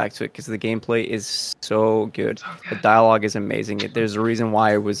probably go back to it because the gameplay is so good. The dialogue is amazing. There's a reason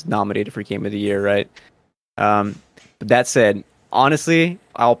why it was nominated for Game of the Year, right? But that said, honestly,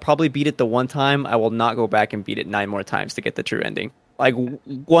 I'll probably beat it the one time. I will not go back and beat it 9 more times to get the true ending. Like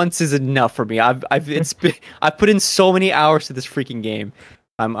once is enough for me. I've put in so many hours to this freaking game.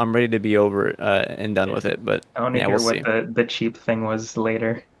 I'm ready to be over it, and done with it. But I want to yeah, hear we'll see. what the cheap thing was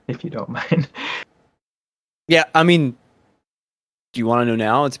later, if you don't mind. Yeah, I mean, do you want to know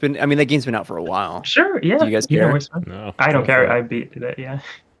now? That game's been out for a while. Sure, yeah. Do you guys can care? always- No, I don't go care. for it. I beat it. Yeah,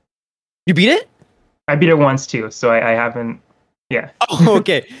 You beat it? I beat it once too, so I haven't. Yeah. Oh,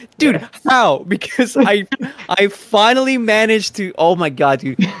 okay, dude. Yeah. How? Because I finally managed to. Oh my god,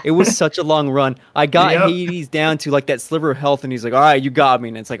 dude! It was such a long run. I got Yep. Hades down to like that sliver of health, and he's like, "All right, you got me."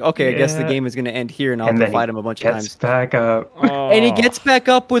 And it's like, okay, I guess the Yeah. game is gonna end here, and I'll And have then to fight him a bunch of Gets times. back up. And he gets back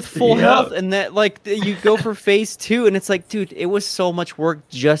up with full Yep. health, and that you go for phase 2, and it's like, dude, it was so much work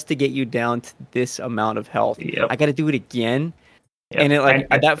just to get you down to this amount of health. Yep. I got to do it again. Yep. And it I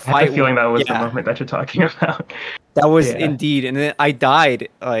that have fight, a feeling that was the yeah. moment that you're talking about. That was Yeah. indeed, and then I died.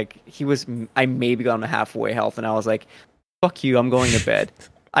 Like I maybe got him to halfway health, and I was like, "Fuck you, I'm going to bed."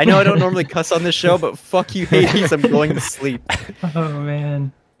 I know I don't normally cuss on this show, but fuck you, Hades, I'm going to sleep. Oh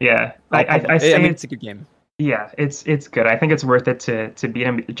man. Yeah. I say it's a good game. Yeah, it's good. I think it's worth it to beat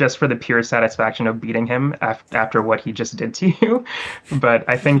him just for the pure satisfaction of beating him after what he just did to you. But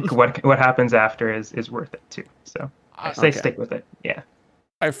I think what happens after is worth it too. So I say Okay. stick with it. Yeah.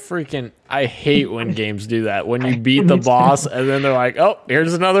 I hate when games do that. When you beat the Me too. boss and then they're like, "Oh,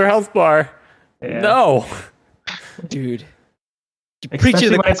 here's another health bar." Yeah. No. Dude. You're preaching Especially to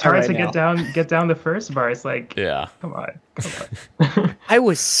the when it's choir hard right to now. get down the first bar. It's like, Yeah. come on. I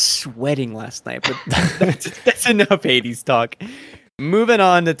was sweating last night, but that's enough Hades talk. Moving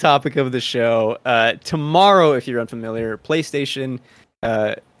on to topic of the show. Tomorrow, if you're unfamiliar, PlayStation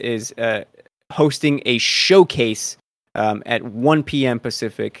is hosting a showcase at 1 p.m.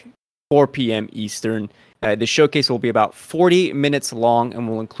 Pacific, 4 p.m. Eastern. The showcase will be about 40 minutes long and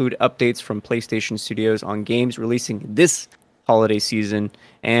will include updates from PlayStation Studios on games releasing this holiday season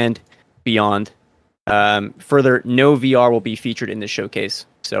and beyond. Further, no VR will be featured in the showcase.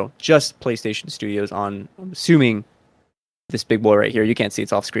 So just PlayStation Studios on, I'm assuming, this big boy right here. You can't see,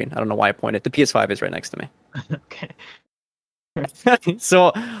 it's off screen. I don't know why I pointed. The PS5 is right next to me. Okay.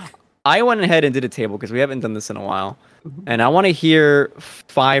 So I went ahead and did a table because we haven't done this in a while. And I want to hear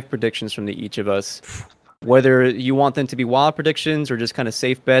 5 predictions from each of us. Whether you want them to be wild predictions or just kind of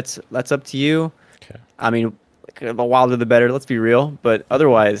safe bets, that's up to you. Okay. I mean, the wilder the better, let's be real. But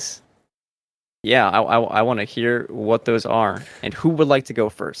otherwise, yeah, I want to hear what those are. And who would like to go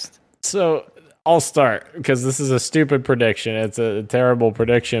first? So I'll start because this is a stupid prediction. It's a terrible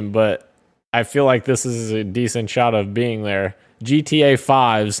prediction, but I feel like this is a decent shot of being there. GTA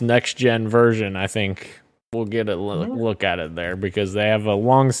 5's next gen version, I think we'll get a look at it there because they have a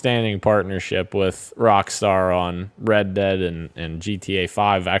long-standing partnership with Rockstar on Red Dead and GTA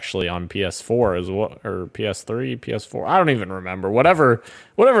 5 actually on PS4 as well, or PS3, PS4. I don't even remember. Whatever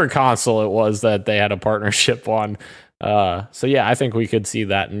console it was that they had a partnership on. So yeah, I think we could see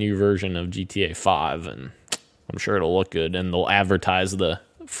that new version of GTA 5 and I'm sure it'll look good and they'll advertise the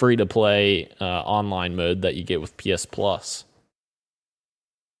free-to-play online mode that you get with PS Plus.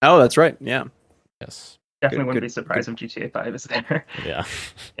 Oh, that's right. Yeah. Yes. Definitely wouldn't good, be surprised if GTA 5 is there. Yeah.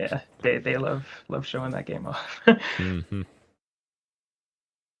 Yeah. They love showing that game off. Mm-hmm.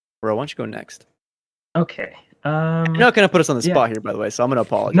 Bro, why don't you go next? Okay. You're not going to put us on the Yeah. spot here, by the way, so I'm going to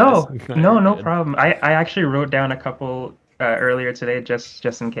apologize. No Good. problem. I actually wrote down a couple earlier today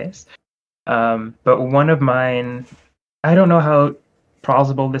just in case. But one of mine, I don't know how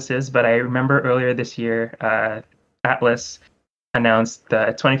plausible this is, but I remember earlier this year, Atlas announced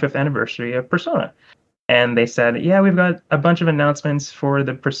the 25th anniversary of Persona. And they said, yeah, we've got a bunch of announcements for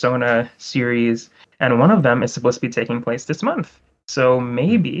the Persona series, and one of them is supposed to be taking place this month. So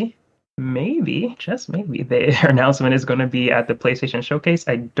maybe, just maybe, their announcement is going to be at the PlayStation Showcase.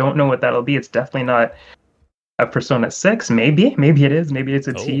 I don't know what that'll be. It's definitely not a Persona 6. Maybe it is. Maybe it's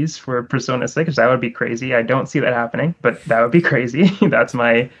a tease for Persona 6. That would be crazy. I don't see that happening, but that would be crazy. That's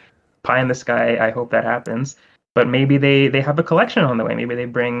my pie in the sky. I hope that happens. But maybe they have a collection on the way. Maybe they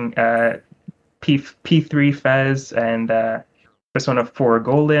bring P3 Fez and Persona 4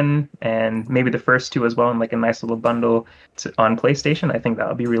 Golden, and maybe the first 2 as well in like a nice little bundle on PlayStation. I think that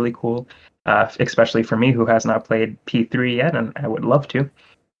would be really cool, especially for me who has not played P3 yet, and I would love to.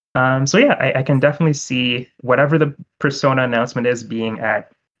 So yeah, I can definitely see whatever the Persona announcement is being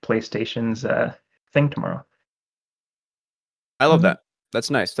at PlayStation's thing tomorrow. I love that. That's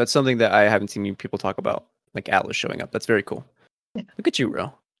nice. That's something that I haven't seen people talk about, like Atlas showing up. That's very cool. Yeah. Look at you,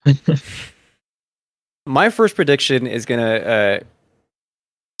 Ro. My first prediction is going to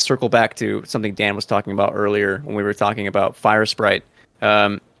circle back to something Dan was talking about earlier when we were talking about Fire Sprite.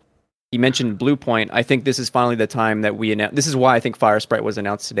 he mentioned Blue Point. I think this is finally the time that we announce. This is why I think Fire Sprite was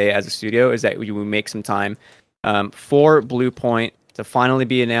announced today as a studio, is that we make some time for Blue Point to finally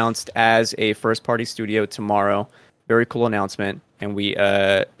be announced as a first-party studio tomorrow. Very cool announcement, and we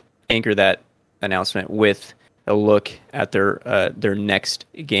anchor that announcement with a look at their next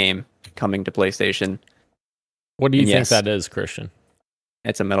game coming to PlayStation. What do you think that is, Christian?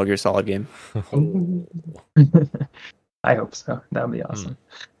 It's a Metal Gear Solid game. I hope so. That would be awesome.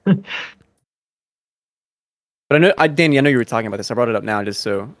 But Danny, I know you were talking about this. I brought it up now just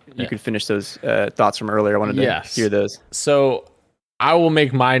so you could finish those thoughts from earlier. I wanted to hear those. So I will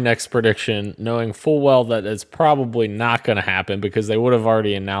make my next prediction knowing full well that it's probably not going to happen because they would have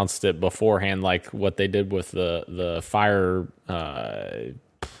already announced it beforehand, like what they did with the Fire...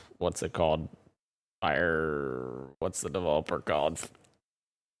 what's it called? What's the developer called?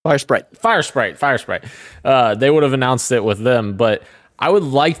 Fire Sprite. They would have announced it with them, but I would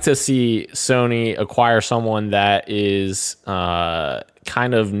like to see Sony acquire someone that is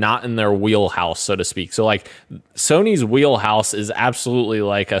kind of not in their wheelhouse, so to speak. So like Sony's wheelhouse is absolutely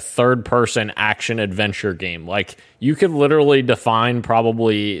like a third-person action adventure game. Like you could literally define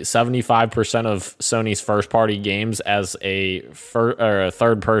probably 75% of Sony's first-party games as a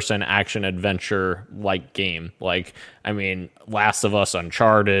third-person action adventure like game. Like, I mean, Last of Us,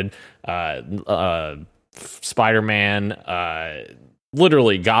 Uncharted, Spider-Man,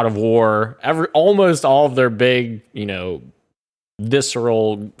 literally God of War, almost all of their big,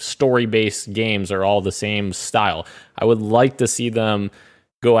 visceral story-based games are all the same style. I would like to see them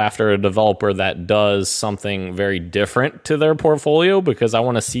go after a developer that does something very different to their portfolio because I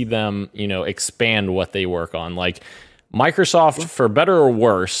want to see them, expand what they work on. Like Microsoft, for better or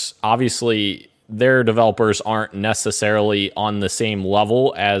worse, obviously their developers aren't necessarily on the same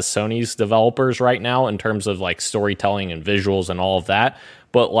level as Sony's developers right now in terms of like storytelling and visuals and all of that.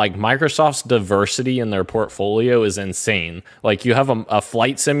 But like Microsoft's diversity in their portfolio is insane. Like you have a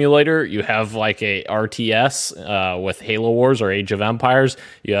flight simulator, you have like a RTS with Halo Wars or Age of Empires,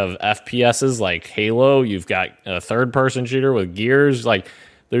 you have FPSs like Halo, you've got a third-person shooter with Gears. Like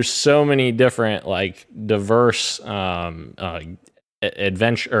there's so many different like diverse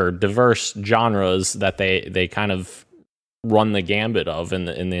adventure or diverse genres that they kind of run the gambit of in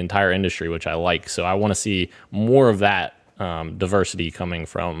the entire industry, which I like. So I want to see more of that diversity coming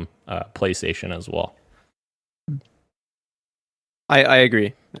from PlayStation as well. I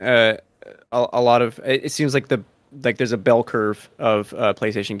agree. A lot of it seems like there's a bell curve of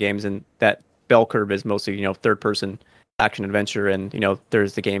PlayStation games, and that bell curve is mostly third person action adventure, and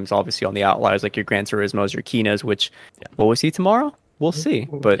there's the games obviously on the outliers like your Gran Turismos, your Kinas, which will we see tomorrow? We'll see.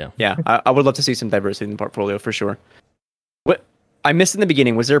 But I would love to see some diversity in the portfolio for sure. What I missed in the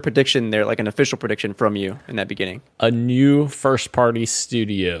beginning, was there a prediction there, like an official prediction from you in that beginning? A new first-party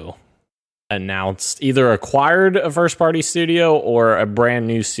studio announced, either acquired a first-party studio or a brand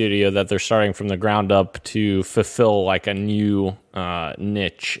new studio that they're starting from the ground up to fulfill like a new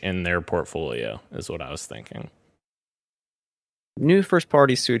niche in their portfolio, is what I was thinking. New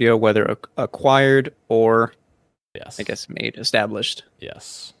first-party studio, whether acquired or, yes, I guess made, established.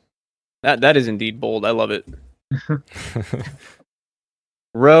 Yes. That is indeed bold. I love it.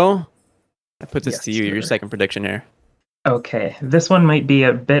 Ro, I put this to you. Your second prediction here. Okay, this one might be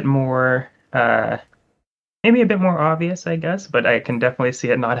a bit more, maybe a bit more obvious, I guess, but I can definitely see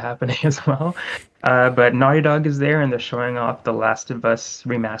it not happening as well. But Naughty Dog is there, and they're showing off The Last of Us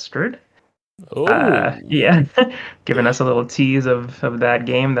Remastered. Yeah, giving us a little tease of that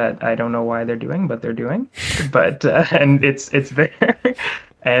game that I don't know why they're doing, but they're doing. But and it's there,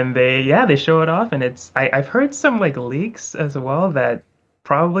 and they show it off, and I've heard some like leaks as well that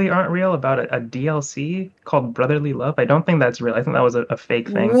probably aren't real about a DLC called Brotherly Love. I don't think that's real. I think that was a fake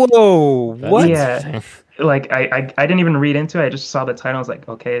thing. Whoa, what? Yeah, like I didn't even read into it. I just saw the title. I was like,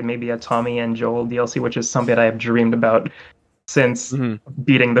 okay, maybe a Tommy and Joel DLC, which is something I have dreamed about since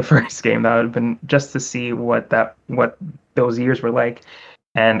beating the first game. That would have been just to see what those years were like,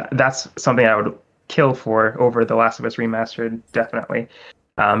 and that's something I would kill for over The Last of Us Remastered, definitely.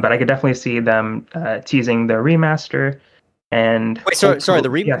 But I could definitely see them teasing the remaster. And wait, sorry, the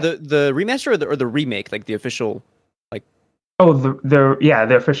remaster or the remake, like the official, like. Oh,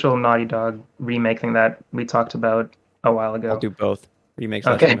 the official Naughty Dog remake thing that we talked about a while ago. I'll do both, remake,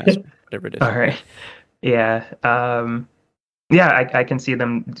 okay. Remaster, whatever it is. All right, yeah, I can see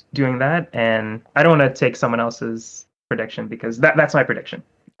them doing that, and I don't want to take someone else's prediction because that's my prediction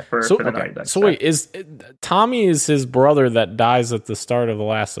for the Naughty Dog. So wait, Tommy is his brother that dies at the start of The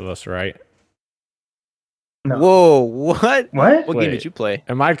Last of Us, right? No. Whoa, what? What Game did you play?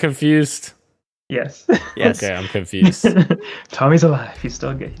 Am I confused? Yes. Yes. Okay, I'm confused. Tommy's alive. He's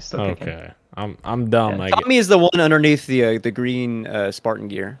still good. He's still kicking. Okay, I'm dumb. Yeah. I get. Tommy is the one underneath the green Spartan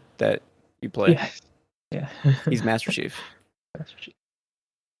gear that you play. Yeah. He's Master Chief.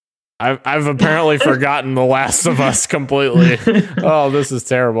 I've apparently forgotten The Last of Us completely. Oh, this is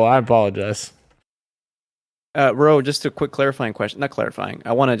terrible. I apologize. Ro, just a quick clarifying question. Not clarifying.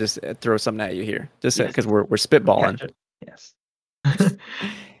 I want to just throw something at you here, just Yes. because we're spitballing. Gotcha. Yes.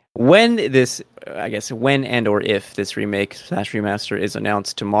 When this, I guess, when and or if this remake / remaster is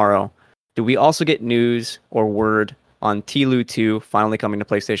announced tomorrow, do we also get news or word on TLU 2 finally coming to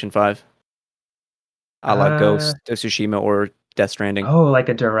PlayStation 5? A la Ghost of Tsushima or Death Stranding. Oh, like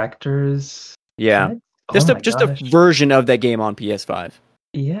a director's. Yeah. cut? Just Oh a my just gosh. a version of that game on PS5.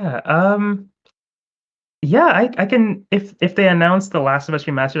 Yeah. Yeah. I can if they announce The Last of Us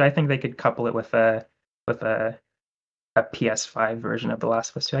Remastered, I think they could couple it with a PS5 version of The Last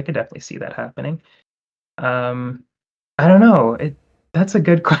of Us 2. I could definitely see that happening. I don't know. That's a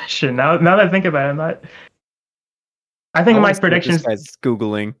good question. Now that I think about it, I'm not. I think I my wanna see what predictions. This guy's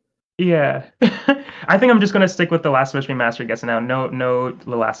googling. Yeah. I think I'm just gonna stick with The Last of Us Remastered. Guess now. No,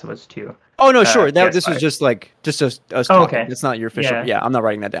 The Last of Us 2. Oh no, sure. This was PS5. just like us Oh, talking. okay. It's not your official. Yeah. Yeah, I'm not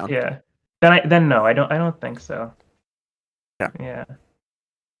writing that down. Yeah. Then no, I don't think so. Yeah.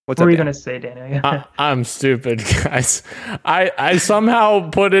 What's What up, were you Dan? gonna say, Daniel? Yeah. I'm stupid, guys. I somehow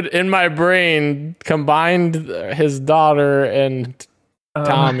put it in my brain, combined his daughter and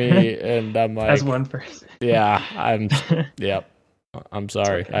Tommy, and I'm like, as one person. yeah, yep. I'm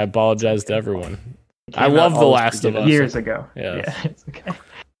sorry. okay. I apologize to everyone. I Came love out The all Last of Us. years ago. Yes. Yeah. It's okay.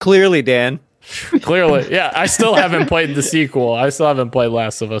 Clearly, Dan. Clearly, yeah. I still haven't played the sequel. I still haven't played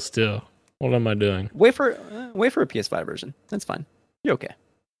Last of Us 2. What am I doing? Wait for a PS5 version. That's fine. You're okay.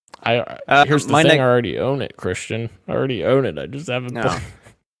 Here's the my thing. neg- I already own it, Christian. I already own it. I just haven't No. played.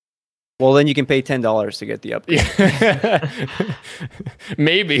 Well, then you can pay $10 to get the upgrade. Yeah.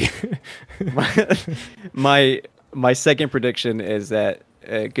 Maybe. My second prediction is that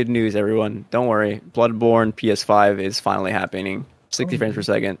good news, everyone. Don't worry. Bloodborne PS5 is finally happening. 60 frames per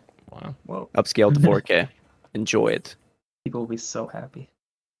second, Wow. Whoa. upscaled to 4K. Enjoy it. People will be so happy.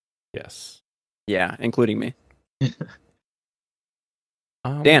 Yes. Yeah, including me.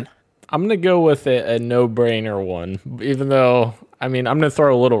 Um, Dan. I'm gonna go with a no-brainer one, even though I'm gonna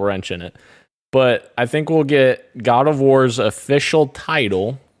throw a little wrench in it. But I think we'll get God of War's official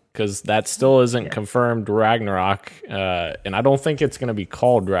title, because that still isn't confirmed, Ragnarok, and I don't think it's gonna be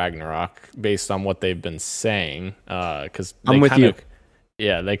called Ragnarok based on what they've been saying. Because I'm with you.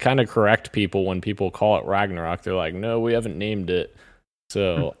 Yeah, they kind of correct people when people call it Ragnarok. They're like, no, we haven't named it.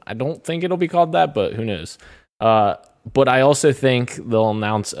 So I don't think it'll be called that, but who knows? But I also think they'll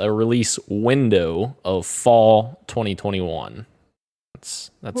announce a release window of fall 2021.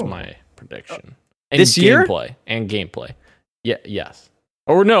 That's my prediction. And This year? Gameplay. Yeah, yes.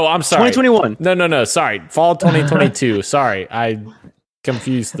 Or no, I'm sorry. 2021. No, sorry. Fall 2022. Sorry. I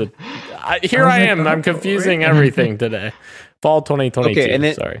confused here I am. I'm confusing everything today. Fall 2022. Okay, and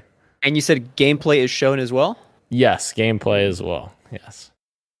then- sorry. And you said gameplay is shown as well? Yes, gameplay as well. Yes.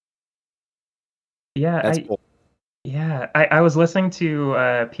 Yeah. That's cool. Yeah, I was listening to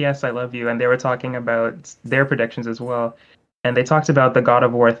PS I Love You, and they were talking about their predictions as well. And they talked about the God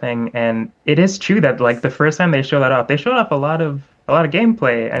of War thing, and it is true that like the first time they showed that off, they showed off a lot of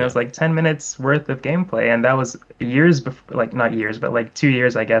gameplay, and it was like 10 minutes worth of gameplay, and that was years before, like not years, but like 2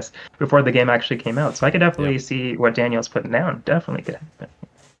 years, I guess, before the game actually came out. So I could definitely see what Daniel's putting down. Definitely could happen.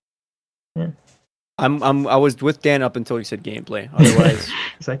 Yeah. I was with Dan up until you said gameplay. Otherwise,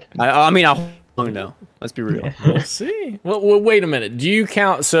 It's like I mean, I'll know. Let's be real. We'll see. Well, wait a minute. Do you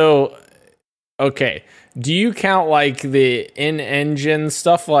count? So, okay. Do you count like the in-engine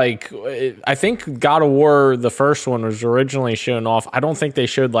stuff? Like, I think God of War, the first one, was originally shown off. I don't think they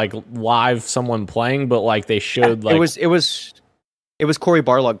showed like live someone playing, but like they showed like It was Cory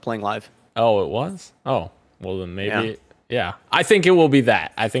Barlog playing live. Oh, it was. Oh, well then maybe. Yeah. I think it will be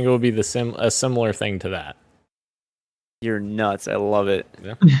that. I think it will be a similar thing to that. You're nuts. I love it.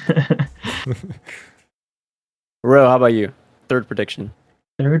 Yeah. Ro, how about you? Third prediction.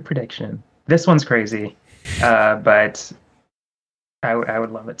 Third prediction. This one's crazy, but I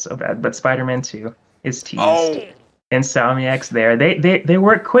would love it so bad. But Spider-Man 2 is teased. Oh. Insomniac's there. They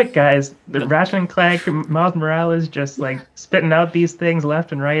work quick, guys. The Ratchet and Clank, Miles Morales, just like spitting out these things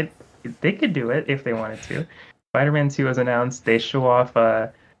left and right. They could do it if they wanted to. Spider-Man 2 was announced. They show off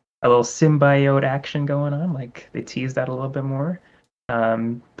a little symbiote action going on. Like they tease that a little bit more.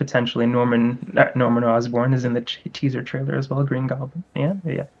 Potentially Norman Osborn is in the teaser trailer as well. Green Goblin.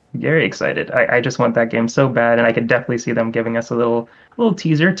 Yeah. very excited. I just want that game so bad, and I could definitely see them giving us a little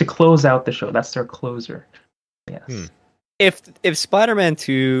teaser to close out the show. That's their closer. Yes. If Spider-Man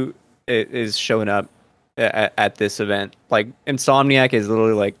 2 is showing up at this event, like Insomniac is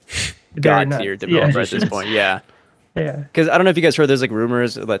literally like Very god tier nuts. developer Yeah. at this point. Yeah. Yeah. Because I don't know if you guys heard, there's like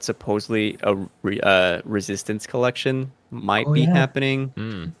rumors that supposedly a Resistance collection might Oh, be yeah.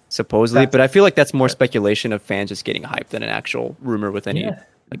 happening, supposedly. That's- But I feel like that's more speculation of fans just getting hyped than an actual rumor with any Yeah.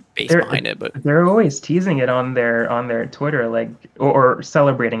 like base They're- behind it. But They're always teasing it on their Twitter, like or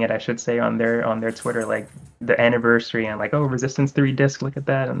celebrating it, I should say, on their Twitter, like the anniversary and like, oh, Resistance 3 disc, look at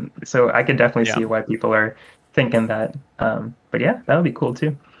that. And so I could definitely Yeah. see why people are thinking that. But yeah, that would be cool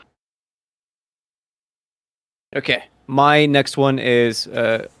too. okay, my next one is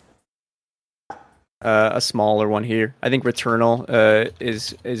a smaller one here. I think Returnal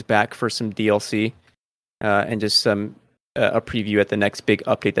is back for some DLC and just some a preview at the next big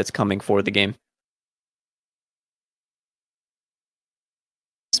update that's coming for the game.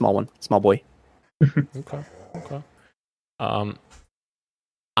 Small one, small boy. Okay.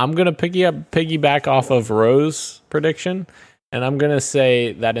 I'm gonna piggyback off of Rose's prediction, and I'm gonna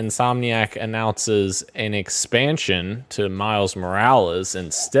say that Insomniac announces an expansion to Miles Morales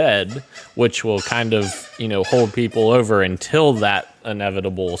instead, which will kind of hold people over until that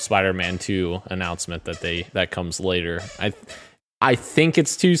inevitable Spider-Man 2 announcement that comes later. I think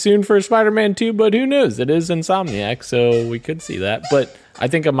it's too soon for Spider-Man 2, but who knows? It is Insomniac, so we could see that. But I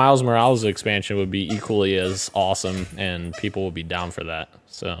think a Miles Morales expansion would be equally as awesome, and people would be down for that.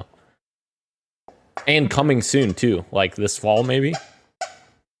 So, and coming soon too, like this fall maybe.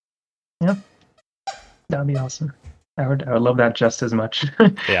 Yeah, that'd be awesome. I would love that just as much.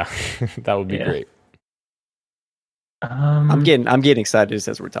 Yeah, that would be Yeah. great. I'm getting excited just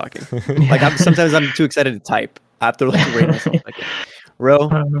as we're talking. Like sometimes I'm too excited to type. I have to like rate myself. Like, Ro,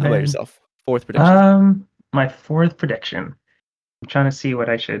 how about man. yourself? Fourth prediction. My fourth prediction. I'm trying to see what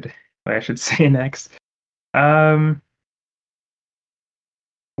I should say next.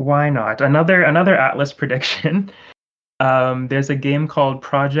 Why not? Another Atlas prediction. There's a game called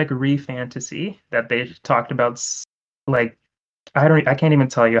Project Refantasy that they talked about like I can't even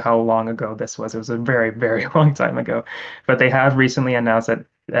tell you how long ago this was. It was a very, very long time ago. But they have recently announced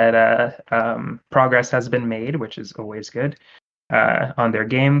that progress has been made, which is always good. On their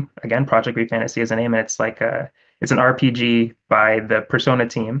game. Again, Project Refantasy is a name, and it's like it's an RPG by the Persona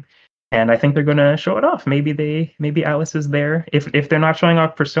team. And I think they're gonna show it off. Maybe Atlas is there. If they're not showing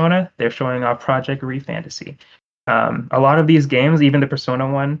off Persona, they're showing off Project Refantasy. A lot of these games, even the Persona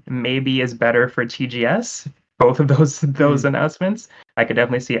one, maybe is better for TGS. Both of those announcements, I could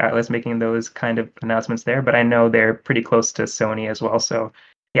definitely see Atlas making those kind of announcements there. But I know they're pretty close to Sony as well. So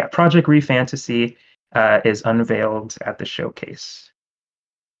yeah, Project Refantasy is unveiled at the showcase.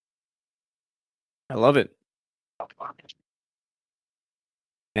 I love it.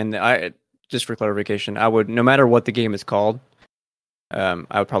 And I just for clarification, I would, no matter what the game is called, I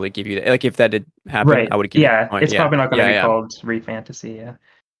would probably give you that. Like if that did happen, Right. I would give you Yeah, that point. it's probably not going to be yeah. called Refantasy. Yeah.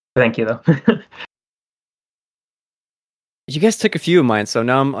 Thank you though. You guys took a few of mine, so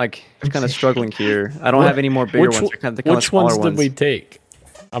now I'm like kind of struggling here. I don't have any more bigger ones. They're kind of Which smaller ones did we take?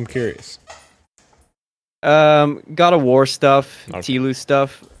 I'm curious. God of War stuff, Okay. Tlu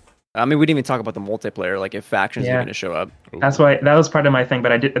stuff. I mean, we didn't even talk about the multiplayer, like if factions are Yeah. going to show up. That's why that was part of my thing,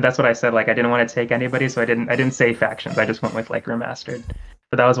 but that's what I said. Like I didn't want to take anybody, so I didn't say factions. I just went with like remastered.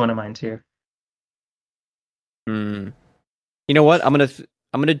 But that was one of mine too. You know what? I'm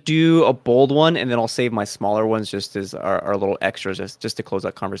gonna do a bold one, and then I'll save my smaller ones just as our little extras, just to close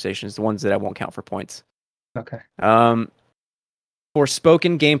out conversations. The ones that I won't count for points. Okay. Forspoken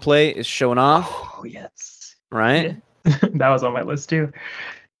gameplay is showing off, Oh yes. right? That was on my list too.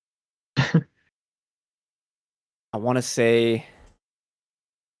 I want to say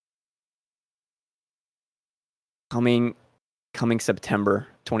coming September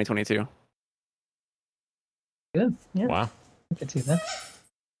 2022. Good. Yeah. Wow. I can see that.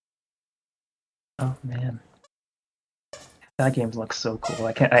 Oh man. That game looks so cool.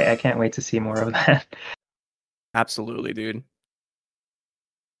 I can't wait to see more of that. Absolutely, dude.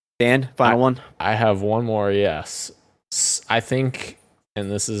 Dan, final one. I have one more, yes. I think,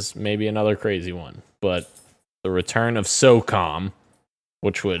 and this is maybe another crazy one, but the return of SOCOM,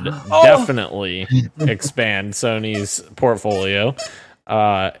 which would definitely expand Sony's portfolio.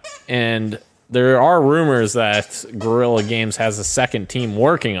 And there are rumors that Guerrilla Games has a second team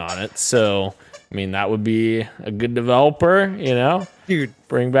working on it. So, I mean, that would be a good developer, Dude,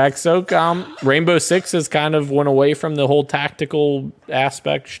 Bring back SOCOM. Rainbow Six has kind of went away from the whole tactical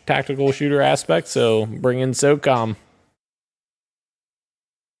shooter aspect. So bring in SOCOM.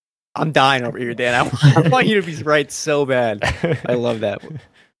 I'm dying over here, Dan. I want you to be right so bad. I love that.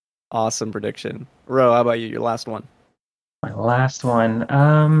 Awesome prediction. Ro, how about you? Your last one. My last one.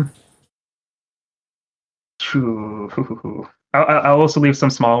 I'll also leave some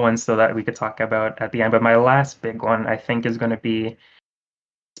small ones so that we could talk about at the end. But my last big one, I think, is going to be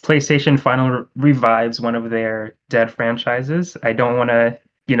PlayStation finally revives one of their dead franchises. I don't want to,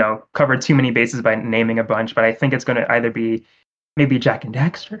 cover too many bases by naming a bunch, but I think it's going to either be maybe Jak and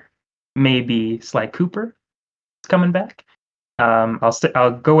Daxter, maybe Sly Cooper is coming back.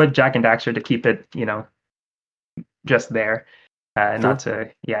 I'll go with Jak and Daxter to keep it, just there, not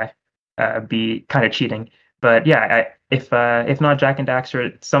to be kind of cheating. But yeah, if not Jak and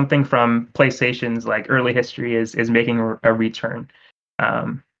Daxter, something from PlayStation's like early history is making a return,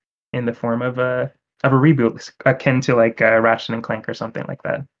 in the form of a reboot akin to like Ratchet and Clank or something like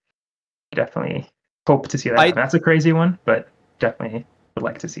that. Definitely hope to see that. That's a crazy one, but definitely would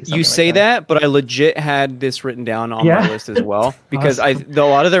like to see something. You say like that, but I legit had this written down on my list as well because Awesome. A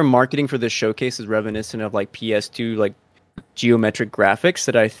lot of their marketing for this showcase is reminiscent of like PS2 like geometric graphics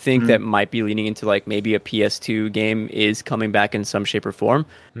that I think that might be leaning into like maybe a PS2 game is coming back in some shape or form.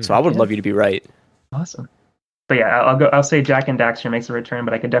 So I would love you to be right. Awesome. But yeah, I'll say Jak and Daxter makes a return,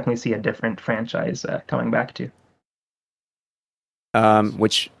 but I could definitely see a different franchise coming back too.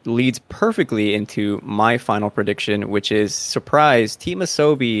 Which leads perfectly into my final prediction, which is surprise. Team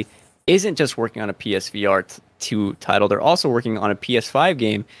Asobi isn't just working on a PSVR 2 title; they're also working on a PS5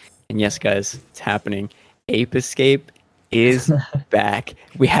 game. And yes, guys, it's happening. Ape Escape is back.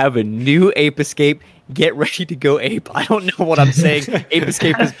 We have a new Ape Escape. Get ready to go ape. I don't know what I'm saying. Ape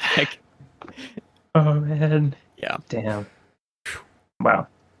Escape is back. Oh man. Yeah. Damn. Wow.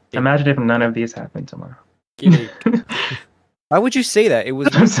 Imagine if none of these happened tomorrow. Why would you say that? It was.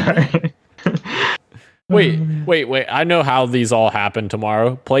 I'm sorry. Wait. I know how these all happen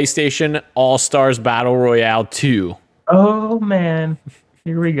tomorrow. PlayStation All-Stars Battle Royale 2. Oh man.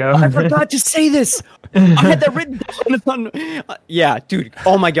 Here we go. I forgot to say this. I had that written down. Yeah, dude.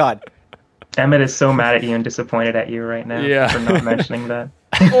 Oh my god. Emmett is so mad at you and disappointed at you right now for not mentioning that.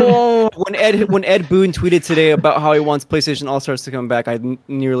 Oh, when Ed Boon tweeted today about how he wants PlayStation All-Stars to come back, I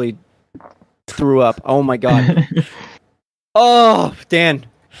nearly threw up. Oh my god. Oh, Dan.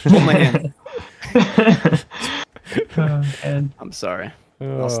 Hold my hand. I'm sorry.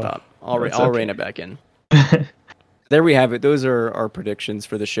 I'll stop. I'll rein it back in. There we have it. Those are our predictions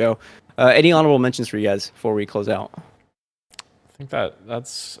for the show. Any honorable mentions for you guys before we close out? I think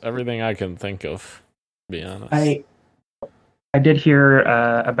that's everything I can think of, to be honest. I did hear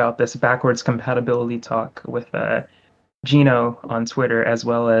about this backwards compatibility talk with Gino on Twitter, as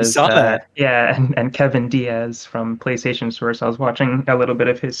well as and Kevin Diaz from PlayStation Source. I was watching a little bit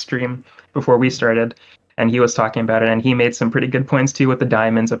of his stream before we started, and he was talking about it, and he made some pretty good points too with the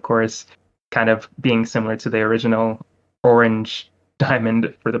diamonds, of course, kind of being similar to the original orange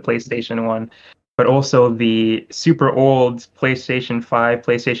diamond for the PlayStation 1, but also the super old PlayStation 5,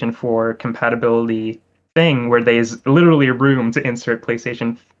 PlayStation 4 compatibility thing where there's literally room to insert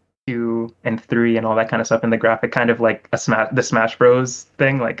PlayStation 2 and 3 and all that kind of stuff in the graphic, kind of like the Smash Bros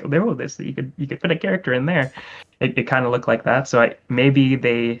thing. Like, you could put a character in there. It kind of looked like that. So maybe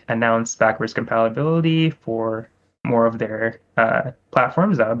they announced backwards compatibility for more of their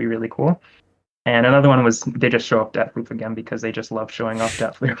platforms. That would be really cool. And another one was they just show up Deathloop again because they just love showing off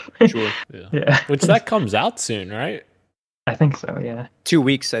Deathloop. Sure. Yeah. Which that comes out soon, right? I think so, yeah. 2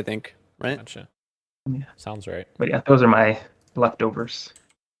 weeks, I think, right? Gotcha. Yeah. Sounds right. But yeah, those are my leftovers.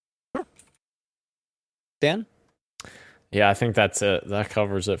 Dan? Yeah, I think that's it. That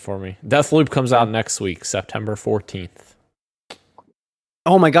covers it for me. Deathloop comes out next week, September 14th.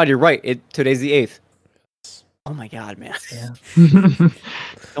 Oh my god, you're right. Today's the 8th. Oh my god, man. Yeah.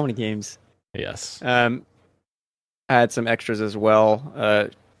 So many games. Yes. I had some extras as well.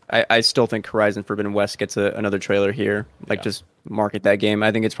 I still think Horizon Forbidden West gets another trailer here. Just market that game.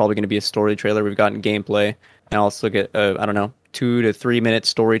 I think it's probably going to be a story trailer. We've gotten gameplay. And I'll also get, 2 to 3 minute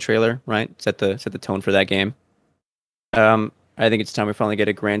story trailer, right? Set the tone for that game. I think it's time we finally get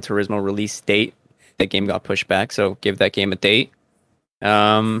a Gran Turismo release date. That game got pushed back, so give that game a date.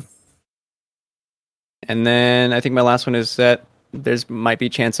 And then I think my last one is that there's might be a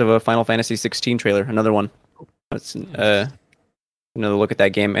chance of a Final Fantasy 16 trailer, another one. That's another look at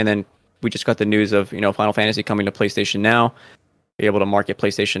that game. And then we just got the news of Final Fantasy coming to PlayStation Now. Be able to market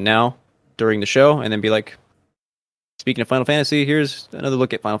PlayStation Now during the show, and then be like, speaking of Final Fantasy, here's another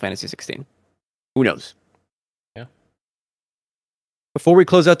look at Final Fantasy 16. Who knows? Yeah. Before we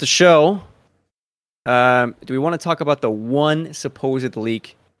close out the show, do we want to talk about the one supposed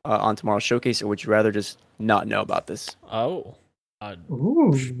leak on tomorrow's showcase, or would you rather just not know about this? Oh.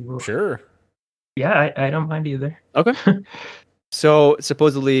 Ooh. Sure. Yeah, I don't mind either. Okay. So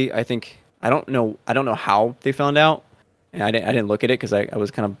supposedly, I don't know how they found out, and I didn't look at it because I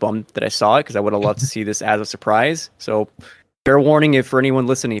was kind of bummed that I saw it because I would have loved to see this as a surprise. So fair warning if for anyone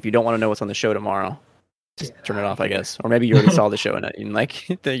listening, if you don't want to know what's on the show tomorrow, just turn it off, I guess. Or maybe you already saw the show and like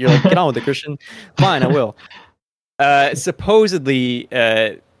you're like, get on with it, Christian. Fine, I will. Supposedly,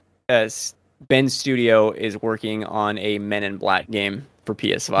 Ben's studio is working on a Men in Black game for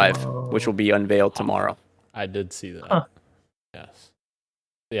PS5, which will be unveiled tomorrow. I did see that. Huh. Yes.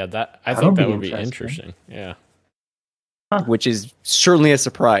 Yeah, I think that would be interesting. Yeah. Which is certainly a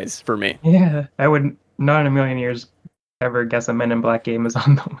surprise for me. Yeah, I would not in a million years ever guess a Men in Black game is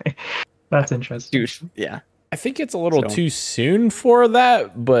on the way. That's interesting. Dude, yeah. I think it's a little too soon for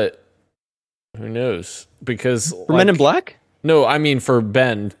that, but who knows? Because for Men in Black? No, I mean for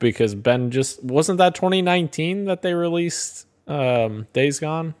Ben, because Ben just wasn't that 2019 that they released Days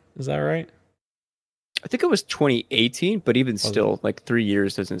Gone? Is that right? I think it was 2018, but even still, like 3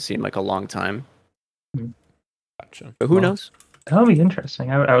 years doesn't seem like a long time. Gotcha. But who knows? That'll be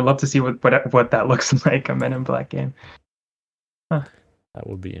interesting. I would love to see what that looks like, a Men in Black game. Huh. That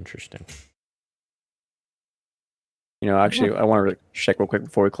would be interesting. You know, actually, I want to check real quick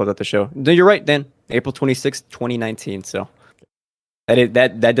before we close out the show. No, you're right, Dan. April 26th, 2019. So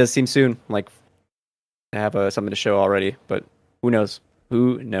that does seem soon. Like to have something to show already, but who knows?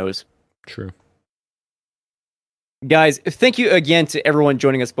 Who knows? True. Guys, thank you again to everyone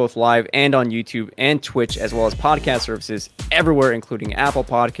joining us both live and on YouTube and Twitch, as well as podcast services everywhere, including Apple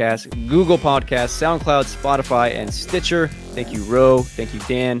Podcasts, Google Podcasts, SoundCloud, Spotify, and Stitcher. Thank you, Ro. Thank you,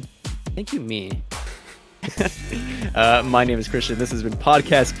 Dan. Thank you, me. My name is Christian. This has been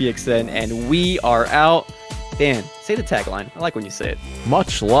Podcast PXN, and we are out. Dan, say the tagline. I like when you say it.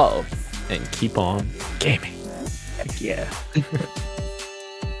 Much love, and keep on gaming. Heck yeah.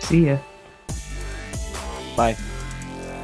 See ya. Bye.